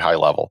at a very high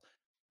level.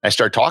 I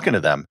started talking to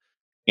them,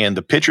 and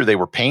the picture they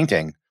were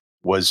painting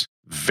was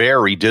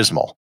very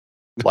dismal.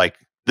 Like,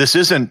 this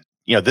isn't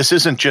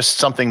just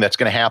something that's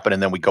going to happen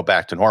and then we go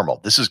back to normal.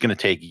 This is going to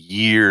take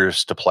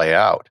years to play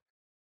out.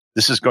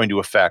 This is going to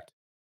affect,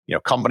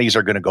 companies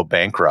are going to go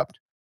bankrupt.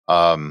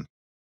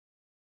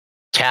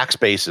 Tax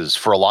bases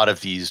for a lot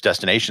of these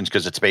destinations,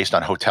 because it's based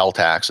on hotel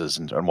taxes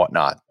and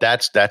whatnot,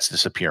 that's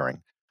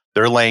disappearing.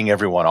 They're laying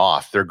everyone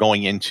off. They're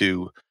going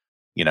into,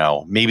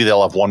 maybe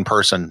they'll have one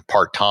person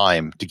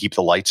part-time to keep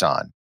the lights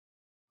on.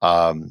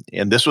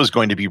 And this was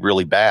going to be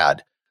really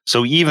bad.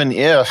 So even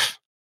if,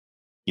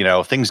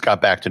 things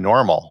got back to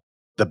normal,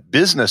 the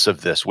business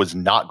of this was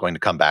not going to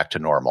come back to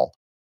normal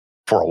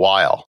for a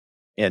while.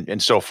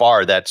 And so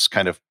far that's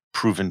kind of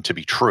proven to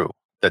be true,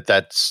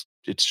 it's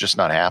just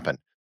not happened.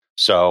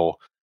 So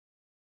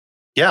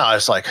yeah, I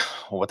was like,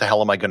 well, what the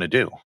hell am I going to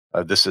do?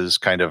 This is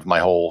kind of my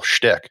whole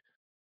shtick.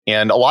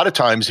 And a lot of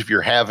times, if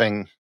you're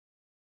having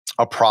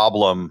a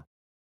problem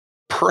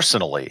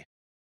personally,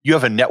 you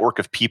have a network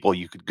of people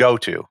you could go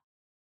to.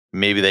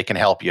 Maybe they can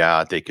help you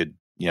out. They could,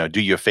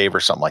 do you a favor,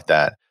 something like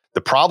that.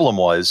 The problem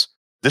was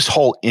this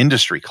whole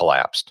industry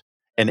collapsed,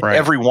 and Right.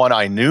 everyone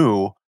I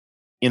knew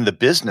in the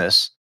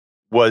business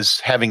was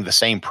having the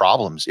same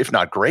problems, if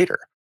not greater.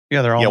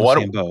 Yeah, they're all in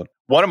the same boat.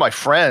 One of my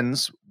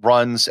friends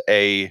runs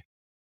a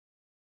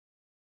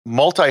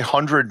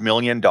multi-$100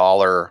 million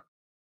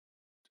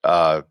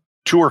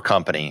tour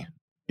company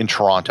in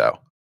Toronto,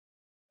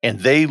 and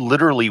they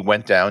literally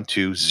went down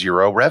to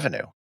zero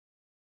revenue,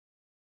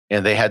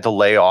 and they had to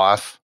lay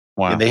off.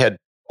 Wow. And they had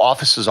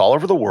offices all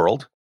over the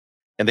world,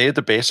 and they had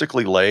to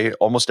basically lay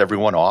almost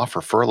everyone off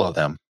or furlough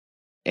them.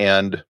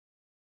 And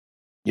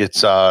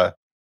it's I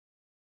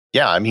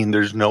mean,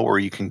 there's nowhere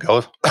you can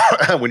go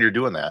when you're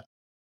doing that.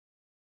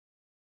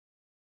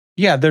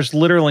 Yeah, there's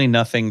literally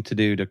nothing to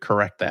do to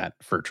correct that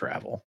for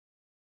travel.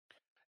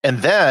 And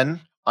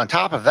then on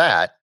top of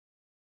that,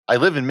 I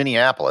live in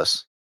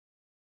Minneapolis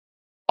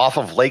off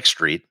of Lake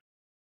Street,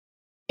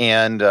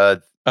 and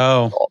the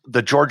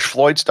George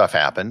Floyd stuff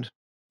happened.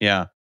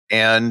 Yeah.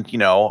 And,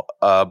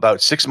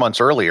 about 6 months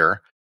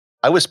earlier,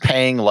 I was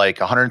paying like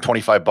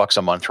 $125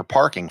 a month for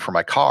parking for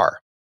my car.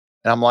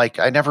 And I'm like,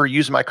 I never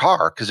use my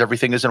car because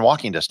everything is in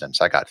walking distance.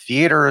 I got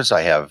theaters,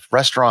 I have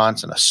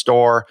restaurants and a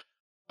store.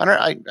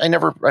 I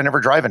never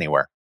drive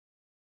anywhere.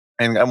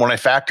 And when I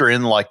factor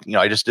in, like,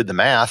 I just did the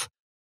math.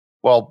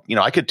 Well,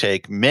 I could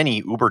take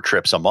many Uber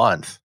trips a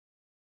month,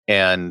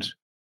 and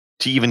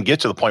to even get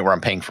to the point where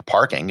I'm paying for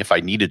parking if I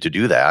needed to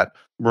do that.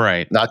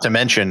 Right. Not to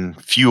mention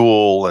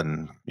fuel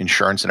and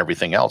insurance and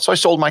everything else. So I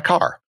sold my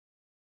car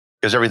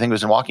because everything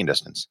was in walking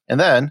distance. And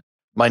then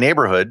my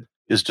neighborhood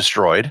is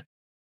destroyed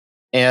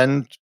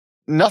and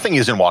nothing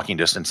is in walking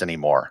distance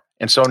anymore.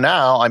 And so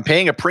now I'm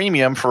paying a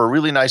premium for a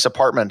really nice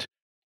apartment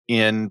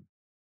in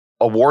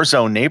a war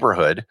zone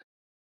neighborhood.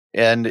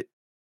 And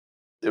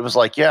it was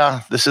like,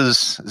 yeah, this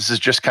is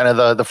just kind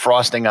of the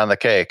frosting on the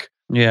cake.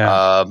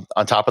 Yeah.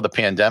 On top of the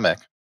pandemic.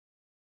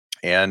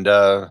 And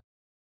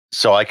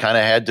so I kind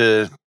of had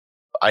to,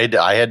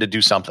 I had to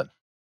do something.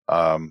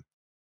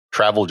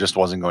 Travel just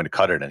wasn't going to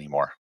cut it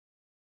anymore.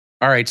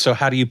 All right. So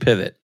how do you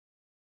pivot?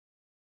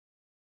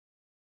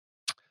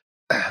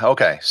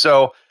 Okay.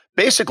 So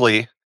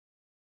basically,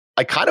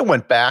 I kind of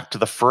went back to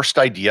the first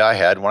idea I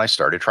had when I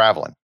started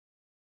traveling.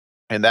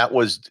 And that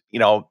was,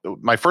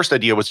 my first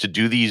idea was to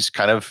do these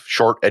kind of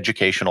short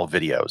educational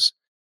videos.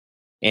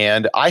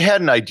 And I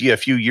had an idea a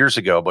few years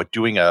ago about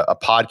doing a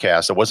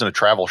podcast that wasn't a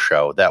travel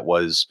show, that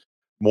was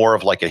more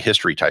of like a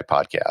history type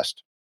podcast.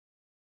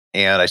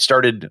 And I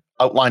started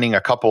outlining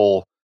a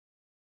couple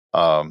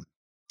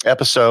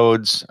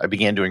episodes. I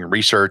began doing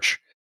research,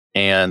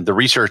 and the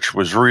research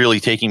was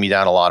really taking me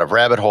down a lot of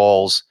rabbit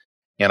holes.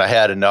 And I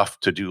had enough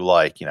to do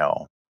like,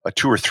 a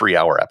 2 or 3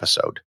 hour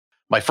episode.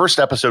 My first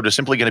episode is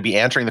simply going to be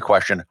answering the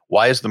question,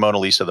 why is the Mona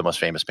Lisa the most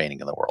famous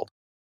painting in the world?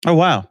 Oh,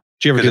 wow.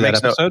 Did you ever do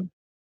that episode?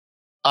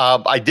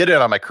 I did it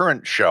on my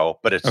current show,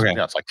 but it's, okay.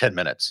 It's like 10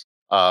 minutes.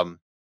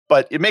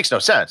 But it makes no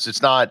sense.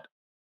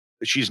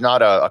 She's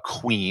not a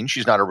queen.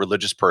 She's not a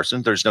religious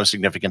person. There's no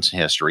significance in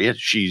history.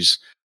 She's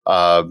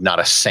not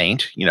a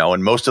saint,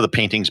 and most of the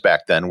paintings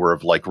back then were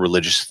of like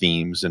religious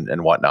themes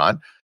and whatnot.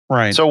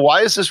 Right. So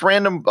why is this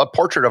a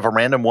portrait of a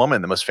random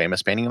woman the most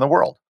famous painting in the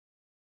world?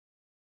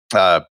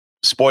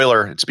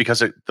 Spoiler, it's because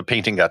the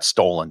painting got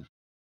stolen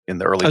in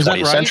the early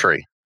 20th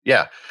century.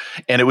 Yeah.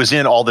 And it was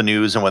in all the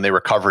news. And when they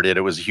recovered it,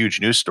 it was a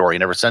huge news story.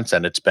 And ever since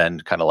then, it's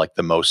been kind of like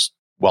the most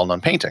well-known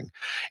painting.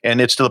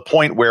 And it's to the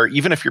point where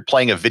even if you're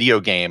playing a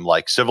video game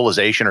like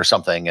Civilization or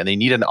something, and they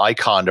need an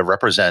icon to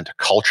represent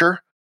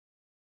culture,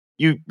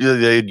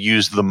 they'd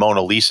use the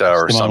Mona Lisa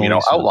or some,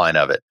 outline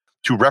of it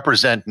to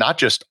represent not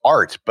just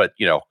art, but,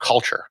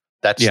 culture.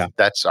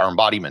 That's our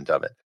embodiment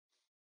of it.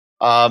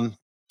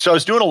 So I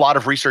was doing a lot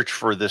of research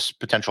for this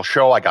potential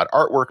show. I got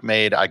artwork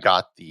made. I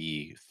got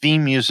the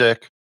theme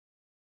music,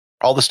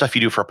 all the stuff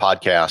you do for a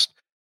podcast.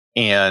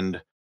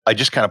 And I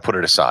just kind of put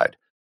it aside.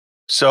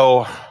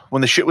 So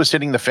when the shit was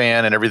hitting the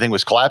fan and everything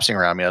was collapsing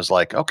around me, I was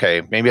like,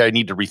 okay, maybe I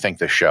need to rethink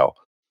this show.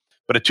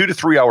 But a 2 to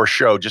 3 hour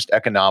show just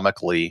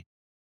economically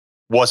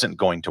wasn't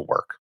going to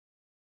work.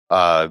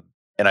 And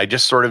I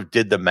just sort of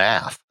did the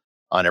math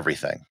on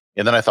everything.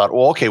 And then I thought,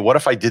 well, okay, what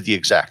if I did the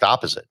exact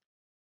opposite?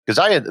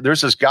 Because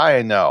there's this guy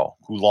I know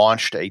who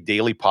launched a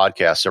daily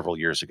podcast several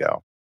years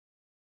ago.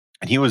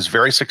 And he was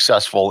very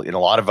successful in a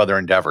lot of other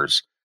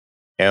endeavors.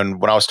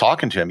 And when I was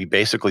talking to him, he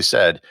basically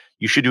said,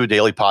 you should do a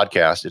daily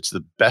podcast. It's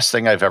the best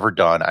thing I've ever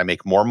done. I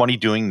make more money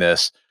doing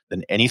this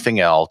than anything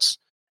else.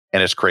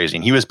 And it's crazy.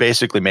 And he was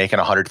basically making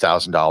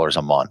 $100,000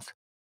 a month.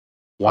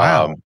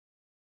 Wow.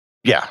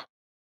 Yeah.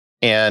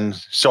 And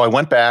so I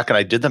went back and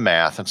I did the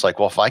math. And it's like,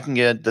 well, if I can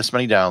get this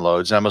many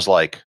downloads, and I was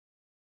like,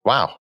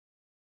 wow,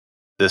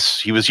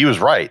 he was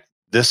right.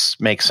 This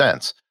makes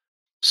sense.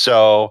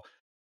 So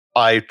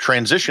I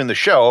transitioned the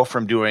show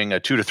from doing a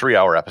 2 to 3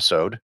 hour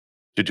episode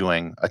to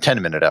doing a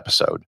 10-minute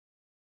episode.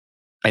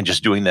 and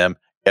just doing them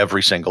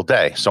every single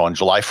day. So on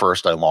July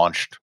 1st, I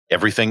launched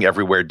Everything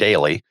Everywhere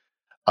Daily,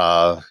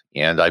 and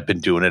I've been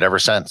doing it ever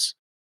since.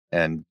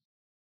 And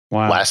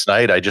last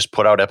night, I just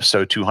put out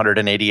episode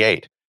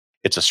 288.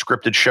 It's a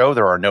scripted show.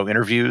 There are no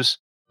interviews.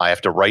 I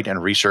have to write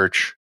and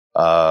research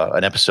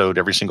an episode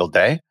every single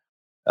day.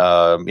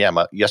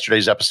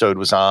 Yesterday's episode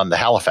was on the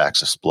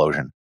Halifax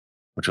explosion,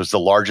 which was the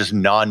largest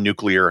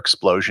non-nuclear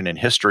explosion in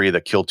history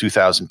that killed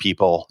 2,000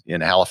 people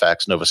in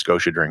Halifax, Nova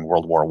Scotia during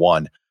World War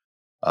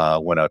I,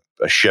 when a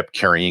ship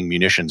carrying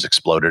munitions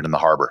exploded in the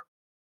harbor.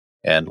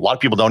 And a lot of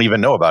people don't even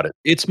know about it.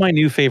 It's my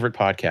new favorite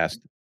podcast.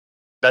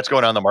 That's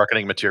going on the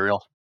marketing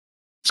material.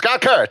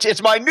 Scott Kurtz,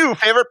 it's my new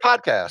favorite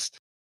podcast.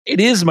 It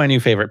is my new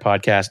favorite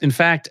podcast. In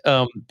fact,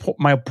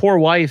 my poor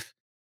wife,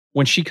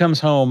 when she comes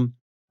home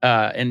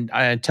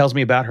and tells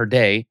me about her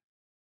day,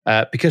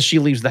 because she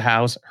leaves the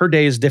house, her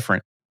day is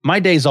different. My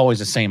day is always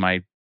the same.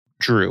 I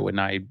drew and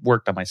I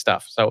worked on my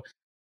stuff. So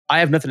I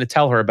have nothing to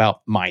tell her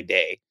about my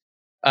day.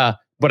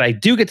 But I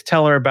do get to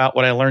tell her about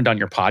what I learned on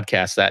your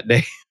podcast that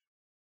day.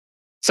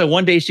 So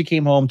one day she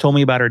came home, told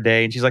me about her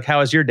day, and she's like, "How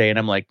was your day?" And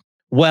I'm like,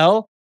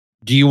 "Well,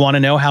 do you want to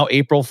know how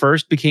April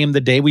 1st became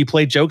the day we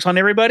play jokes on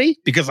everybody?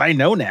 Because I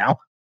know now.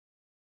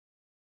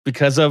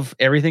 Because of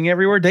Everything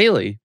Everywhere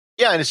Daily."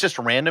 Yeah, and it's just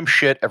random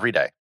shit every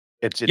day.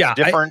 It's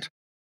different.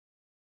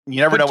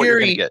 You never know what you're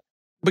going to get.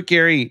 But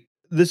Gary,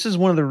 this is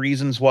one of the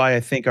reasons why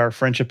I think our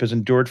friendship has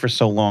endured for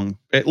so long.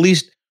 At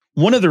least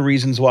one of the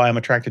reasons why I'm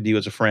attracted to you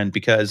as a friend,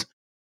 because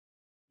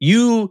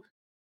you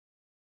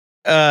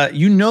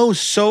know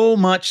so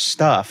much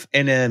stuff.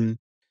 And then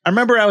I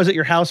remember I was at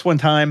your house one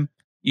time.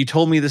 You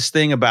told me this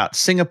thing about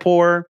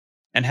Singapore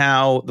and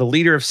how the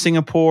leader of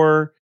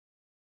Singapore,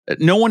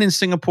 no one in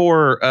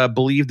Singapore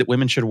believed that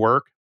women should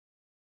work.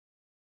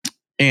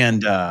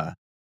 And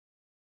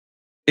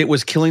it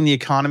was killing the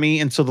economy.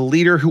 And so the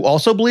leader, who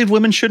also believed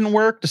women shouldn't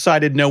work,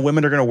 decided, no,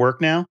 women are going to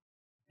work now.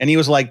 And he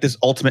was like this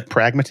ultimate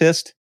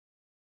pragmatist.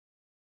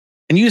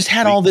 And you just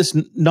had all this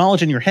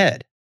knowledge in your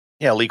head.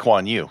 Yeah, Lee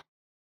Kuan Yew.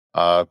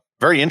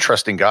 Very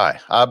interesting guy.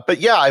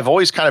 But yeah, I've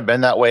always kind of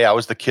been that way. I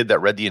was the kid that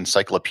read the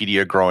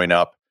encyclopedia growing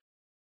up.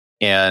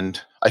 And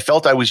I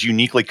felt I was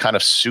uniquely kind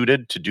of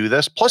suited to do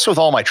this. Plus with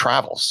all my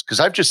travels, because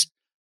I've just,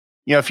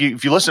 if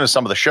you listen to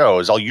some of the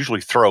shows, I'll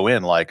usually throw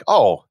in like,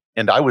 "Oh,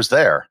 and I was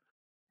there.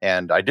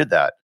 And I did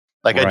that."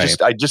 Like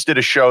right. I just did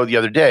a show the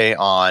other day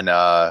on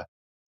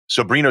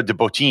Sobrino de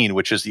Botín,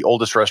 which is the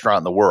oldest restaurant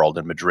in the world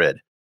in Madrid.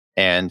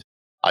 And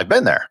I've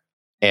been there.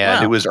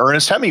 And It was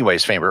Ernest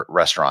Hemingway's favorite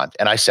restaurant.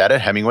 And I sat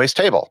at Hemingway's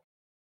table.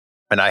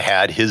 And I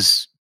had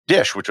his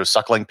dish, which was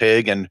suckling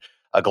pig, and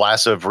a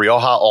glass of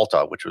Rioja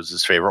Alta, which was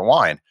his favorite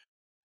wine.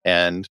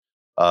 And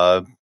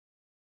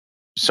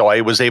so I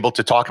was able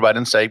to talk about it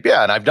and say,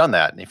 yeah, and I've done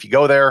that. And if you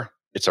go there,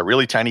 it's a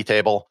really tiny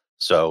table,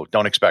 so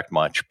don't expect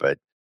much. But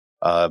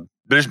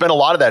there's been a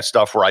lot of that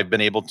stuff where I've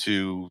been able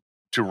to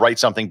write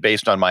something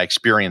based on my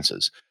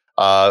experiences.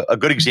 A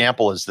good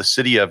example is the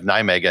city of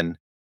Nijmegen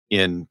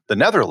in the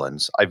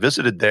Netherlands. I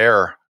visited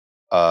there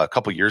a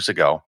couple years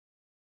ago.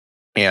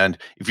 And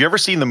if you've ever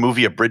seen the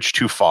movie A Bridge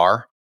Too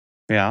Far,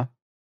 yeah,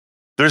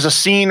 there's a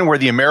scene where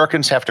the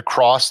Americans have to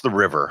cross the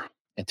river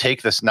and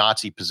take this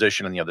Nazi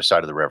position on the other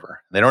side of the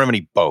river. They don't have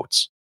any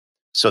boats.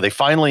 So they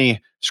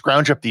finally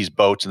scrounge up these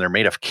boats, and they're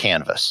made of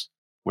canvas,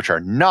 which are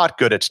not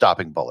good at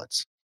stopping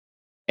bullets.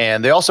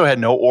 And they also had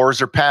no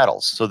oars or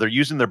paddles. So they're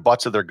using their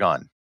butts of their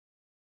gun.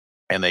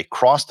 And they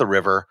cross the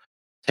river,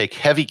 take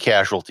heavy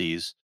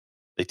casualties.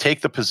 They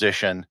take the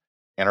position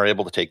and are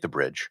able to take the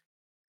bridge.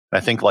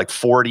 And I think like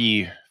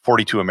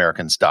 42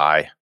 Americans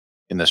die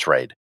in this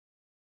raid.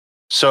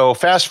 So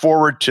fast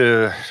forward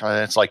to,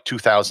 it's like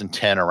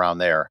 2010, around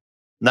there.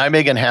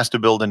 Nijmegen has to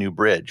build a new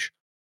bridge.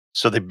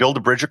 So they build a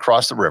bridge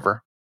across the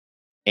river,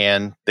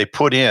 and they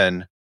put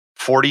in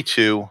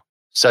 42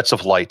 sets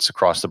of lights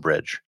across the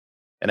bridge.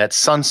 And at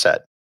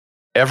sunset,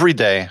 every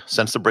day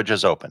since the bridge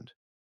has opened,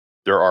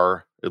 there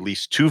are at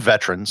least 2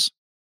 veterans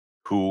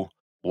who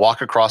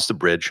walk across the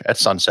bridge at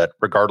sunset,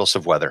 regardless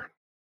of weather.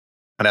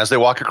 And as they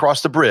walk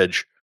across the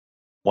bridge,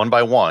 one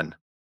by one,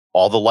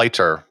 all the lights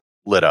are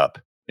lit up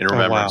in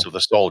remembrance of the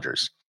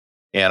soldiers.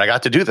 And I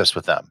got to do this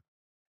with them.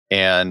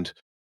 And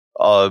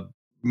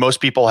most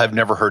people have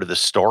never heard of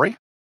this story.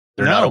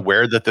 They're not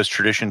aware that this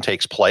tradition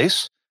takes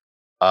place,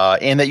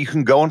 and that you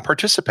can go and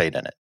participate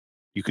in it.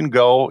 You can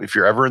go, if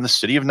you're ever in the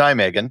city of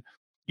Nijmegen,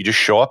 you just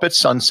show up at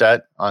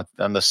sunset on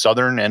the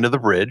southern end of the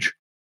bridge,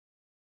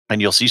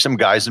 and you'll see some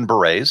guys in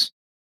berets,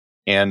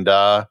 and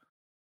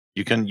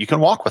you can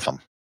walk with them.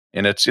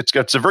 And it's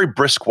a very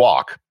brisk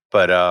walk,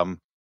 but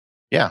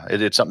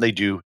it's something they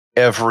do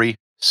every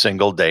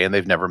single day, and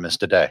they've never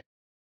missed a day.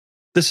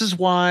 This is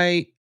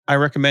why I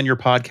recommend your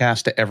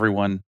podcast to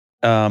everyone.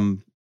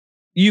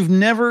 You've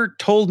never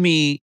told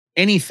me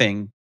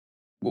anything,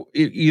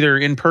 either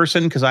in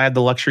person, because I had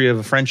the luxury of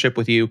a friendship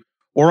with you,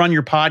 or on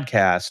your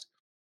podcast,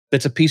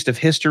 that's a piece of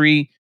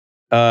history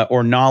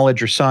or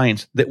knowledge or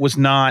science that was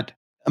not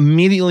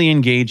immediately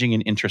engaging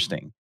and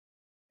interesting.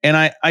 And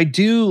I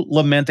do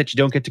lament that you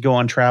don't get to go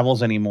on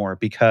travels anymore,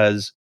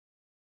 because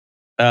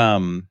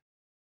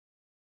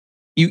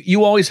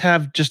You always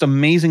have just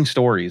amazing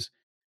stories.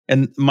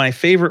 And my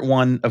favorite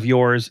one of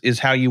yours is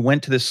how you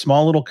went to this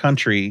small little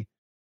country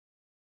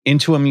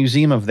into a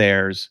museum of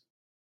theirs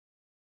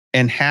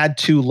and had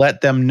to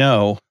let them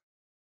know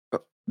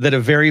that a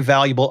very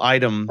valuable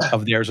item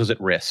of theirs was at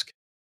risk.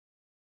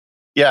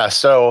 Yeah.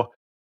 So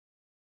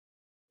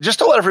just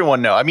to let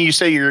everyone know, I mean, you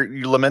say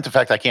you lament the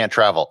fact I can't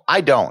travel.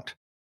 I don't.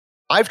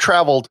 I've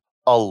traveled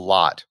a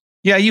lot.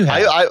 Yeah, you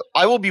have.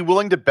 I will be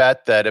willing to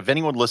bet that if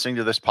anyone listening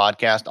to this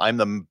podcast, I'm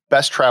the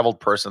best traveled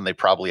person they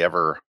probably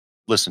ever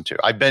listened to.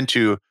 I've been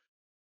to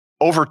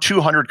over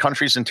 200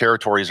 countries and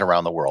territories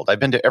around the world. I've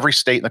been to every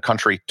state in the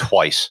country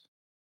twice.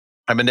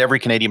 I've been to every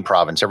Canadian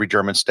province, every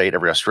German state,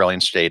 every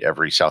Australian state,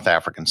 every South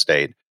African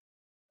state.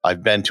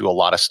 I've been to a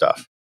lot of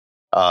stuff.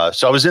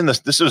 So I was in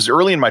this was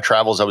early in my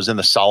travels. I was in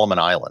the Solomon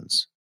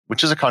Islands,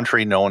 which is a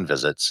country no one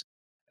visits.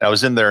 And I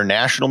was in their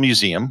national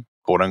museum,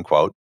 quote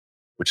unquote,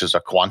 which is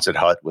a Quonset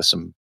hut with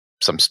some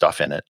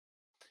stuff in it.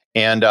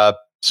 And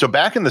so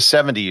back in the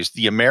 70s,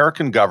 the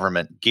American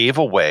government gave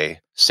away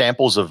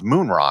samples of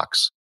moon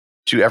rocks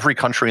to every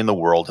country in the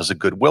world as a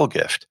goodwill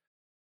gift.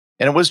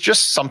 And it was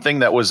just something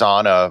that was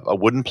on a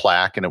wooden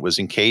plaque, and it was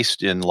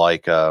encased in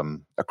like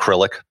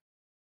acrylic,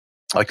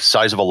 like the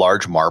size of a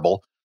large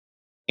marble.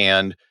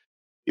 And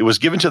it was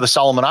given to the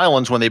Solomon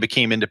Islands when they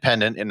became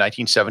independent in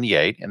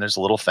 1978. And there's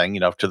a little thing,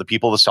 to the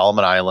people of the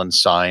Solomon Islands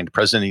signed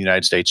President of the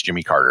United States,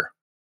 Jimmy Carter.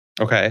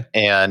 Okay.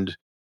 And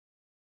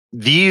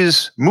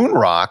these moon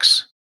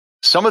rocks,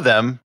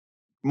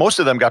 most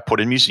of them got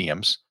put in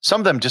museums. Some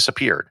of them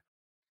disappeared.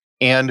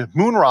 And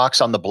moon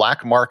rocks on the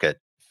black market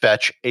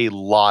fetch a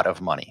lot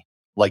of money,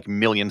 like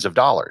millions of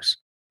dollars,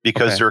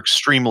 because they're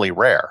extremely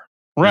rare.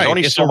 Right. There's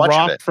only it's so a much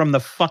rock of it. From the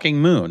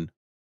fucking moon.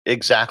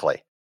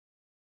 Exactly.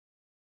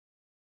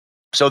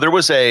 So there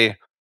was an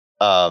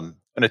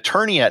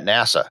attorney at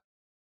NASA,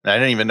 and I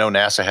didn't even know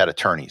NASA had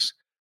attorneys,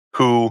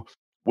 who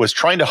was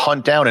trying to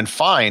hunt down and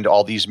find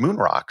all these moon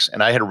rocks.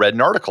 And I had read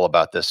an article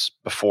about this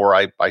before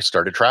I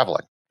started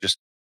traveling, just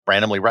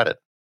randomly read it.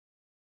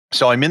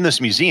 So I'm in this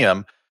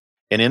museum,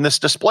 and in this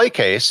display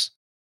case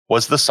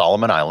was the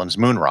Solomon Islands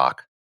moon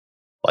rock,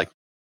 like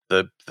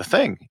the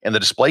thing. And the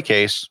display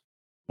case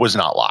was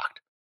not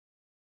locked.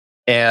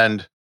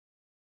 And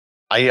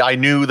I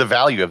knew the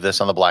value of this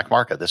on the black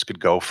market. This could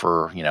go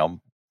for,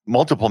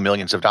 multiple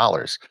millions of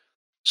dollars.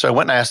 So I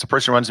went and I asked the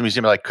person who runs the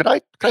museum, like, could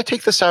I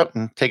take this out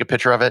and take a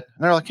picture of it?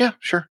 And they're like, yeah,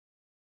 sure,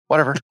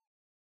 whatever.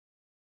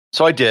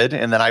 So I did.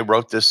 And then I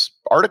wrote this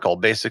article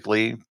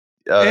basically.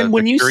 And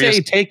when you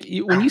say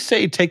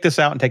take this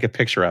out and take a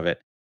picture of it,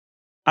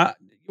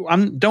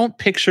 don't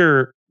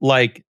picture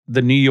like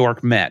the New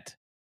York Met.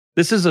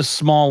 This is a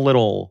small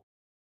little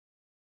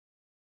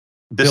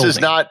building. This is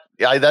not,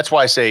 that's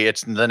why I say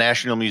it's the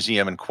National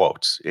Museum in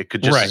quotes. It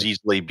could just as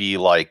easily be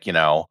like,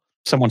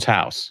 someone's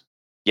house.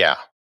 Yeah.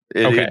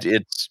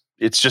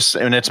 It's just,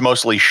 and it's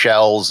mostly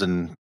shells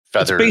and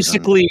feathers. It's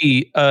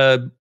basically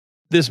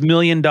this $1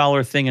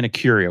 million thing in a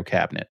curio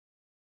cabinet.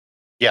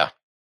 Yeah.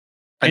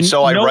 And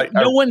so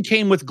no one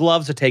came with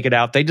gloves to take it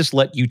out. They just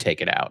let you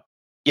take it out.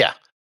 Yeah.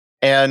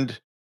 And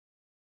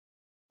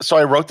so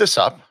I wrote this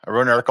up. I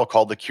wrote an article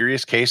called The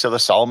Curious Case of the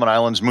Solomon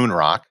Islands Moon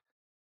Rock.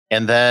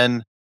 And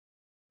then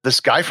this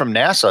guy from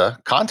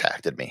NASA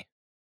contacted me.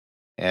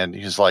 And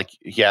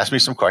he asked me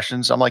some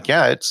questions. I'm like,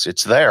 yeah,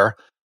 it's there.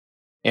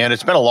 And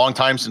it's been a long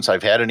time since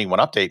I've had anyone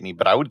update me,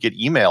 but I would get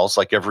emails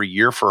like every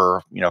year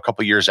for, a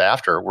couple of years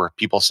after, where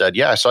people said,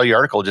 yeah, I saw your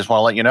article. Just want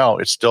to let you know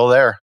it's still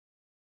there.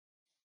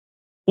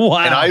 Wow.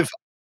 And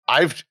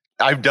I've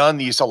done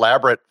these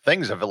elaborate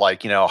things of it,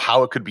 like,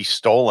 how it could be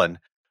stolen.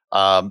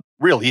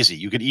 Real easy.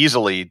 You could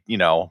easily,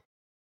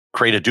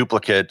 create a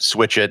duplicate,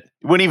 switch it.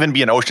 It wouldn't even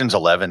be an Ocean's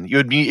 11. It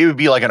would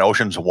be like an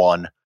Ocean's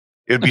 1.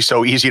 It would be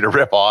so easy to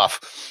rip off.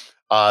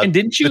 And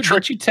didn't you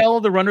tell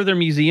the runner of their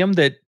museum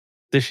that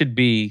this should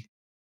be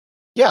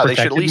they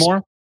should at least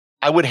more?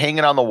 I would hang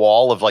it on the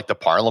wall of like the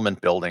Parliament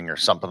building or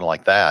something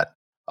like that,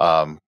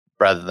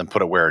 rather than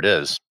put it where it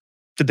is.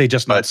 Did they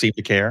just not seem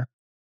to care?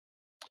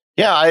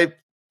 Yeah,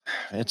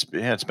 it's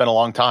been a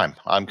long time.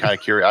 I'm kind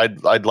of curious.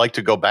 I'd like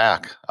to go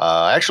back.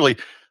 Actually,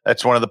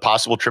 that's one of the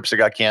possible trips that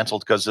got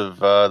canceled because of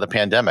the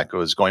pandemic. It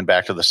was going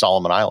back to the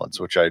Solomon Islands,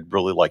 which I'd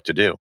really like to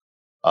do.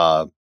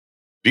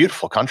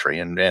 Beautiful country,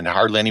 and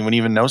hardly anyone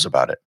even knows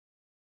about it.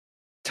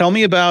 Tell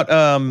me about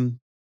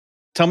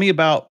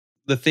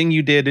the thing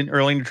you did in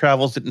early in your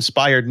travels that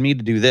inspired me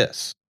to do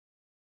this.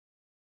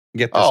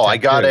 I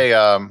got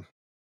a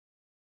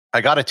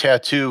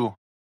tattoo.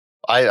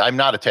 I'm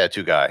not a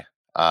tattoo guy.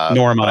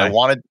 Nor am I.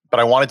 But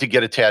I wanted to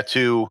get a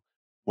tattoo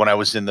when I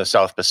was in the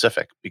South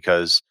Pacific,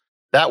 because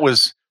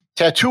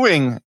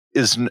tattooing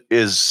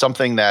is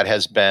something that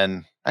has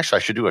been, actually, I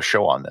should do a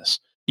show on this.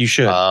 You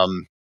should.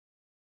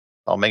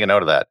 I'll make a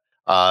note of that.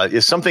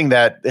 Is something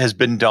that has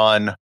been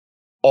done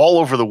all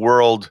over the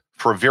world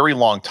for a very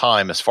long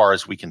time, as far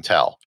as we can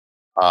tell.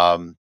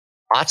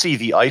 Otzi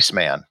the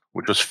Iceman,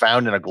 which was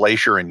found in a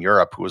glacier in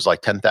Europe, who was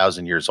like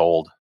 10,000 years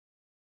old,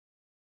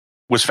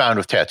 was found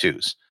with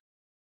tattoos.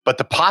 But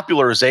the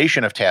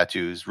popularization of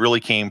tattoos really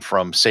came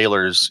from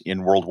sailors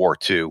in World War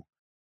II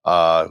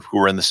who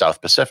were in the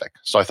South Pacific.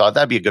 So I thought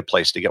that'd be a good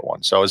place to get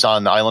one. So I was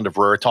on the island of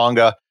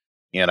Rarotonga,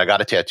 and I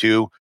got a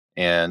tattoo,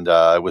 and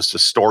it was the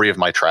story of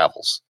my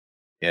travels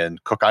in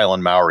Cook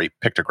Island Maori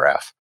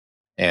pictograph.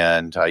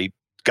 And I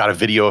got a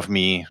video of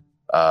me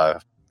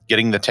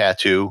getting the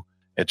tattoo,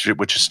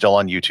 which is still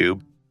on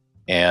YouTube.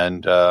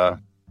 And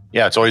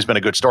yeah, it's always been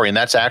a good story. And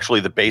that's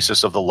actually the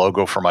basis of the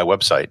logo for my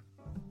website.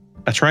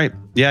 That's right.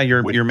 Yeah,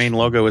 your main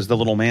logo is the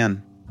little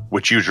man.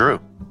 Which you drew.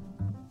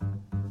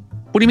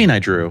 What do you mean I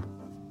drew?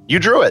 You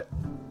drew it.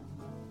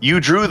 You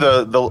drew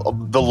the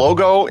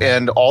logo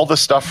and all the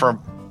stuff for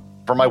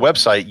my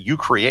website you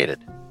created.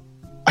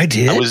 I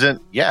did?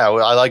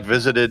 I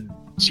visited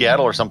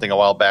Seattle or something a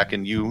while back,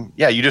 and you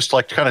just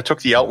like kind of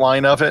took the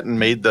outline of it and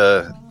made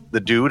the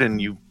dude,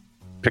 and you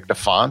picked a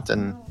font.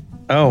 And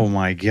oh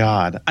my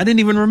God, I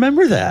didn't even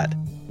remember that.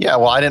 Yeah,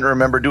 well, I didn't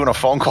remember doing a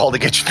phone call to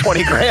get you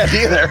 20 grand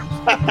either.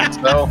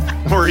 So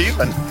we're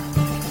even.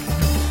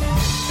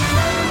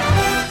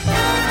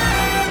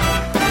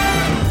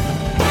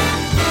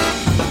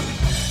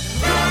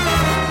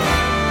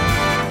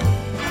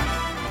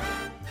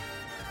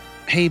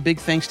 Hey, big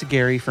thanks to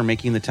Gary for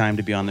making the time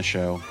to be on the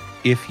show.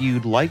 If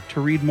you'd like to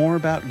read more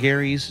about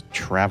Gary's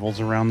travels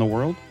around the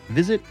world,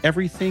 visit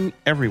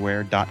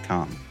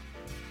everythingeverywhere.com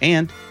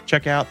and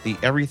check out the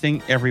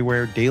Everything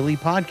Everywhere Daily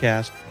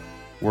Podcast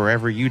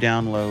wherever you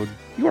download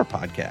your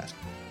podcast.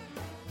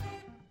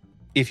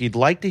 If you'd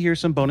like to hear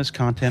some bonus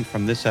content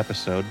from this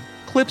episode,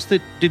 clips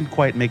that didn't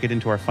quite make it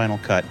into our final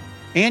cut,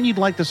 and you'd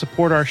like to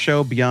support our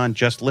show beyond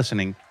just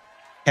listening,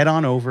 head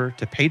on over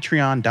to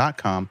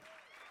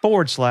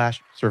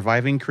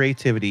patreon.com/surviving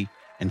creativity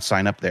and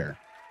sign up there.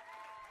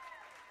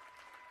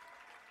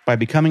 By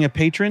becoming a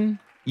patron,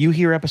 you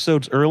hear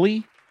episodes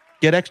early,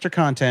 get extra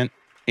content,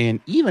 and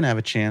even have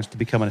a chance to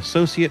become an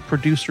associate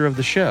producer of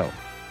the show.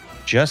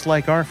 Just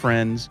like our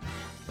friends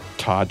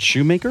Todd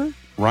Shoemaker,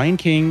 Ryan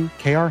King,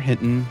 K.R.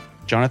 Hinton,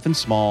 Jonathan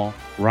Small,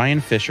 Ryan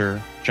Fisher,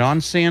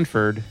 John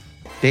Sanford,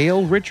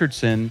 Dale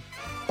Richardson,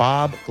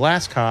 Bob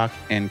Glasscock,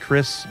 and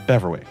Chris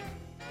Beverwick.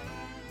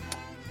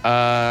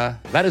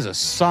 That is a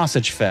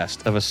sausage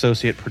fest of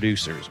associate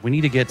producers. We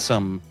need to get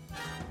some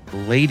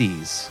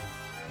ladies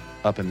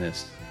up in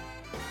this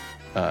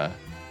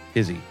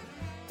hizzy.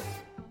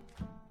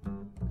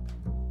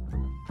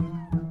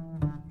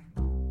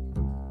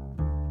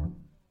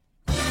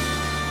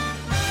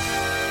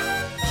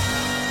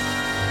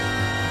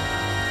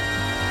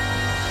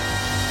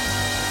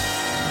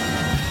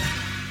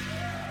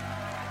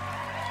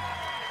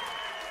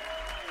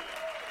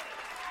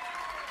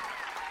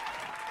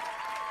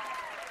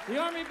 The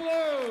Army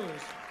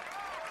Blues.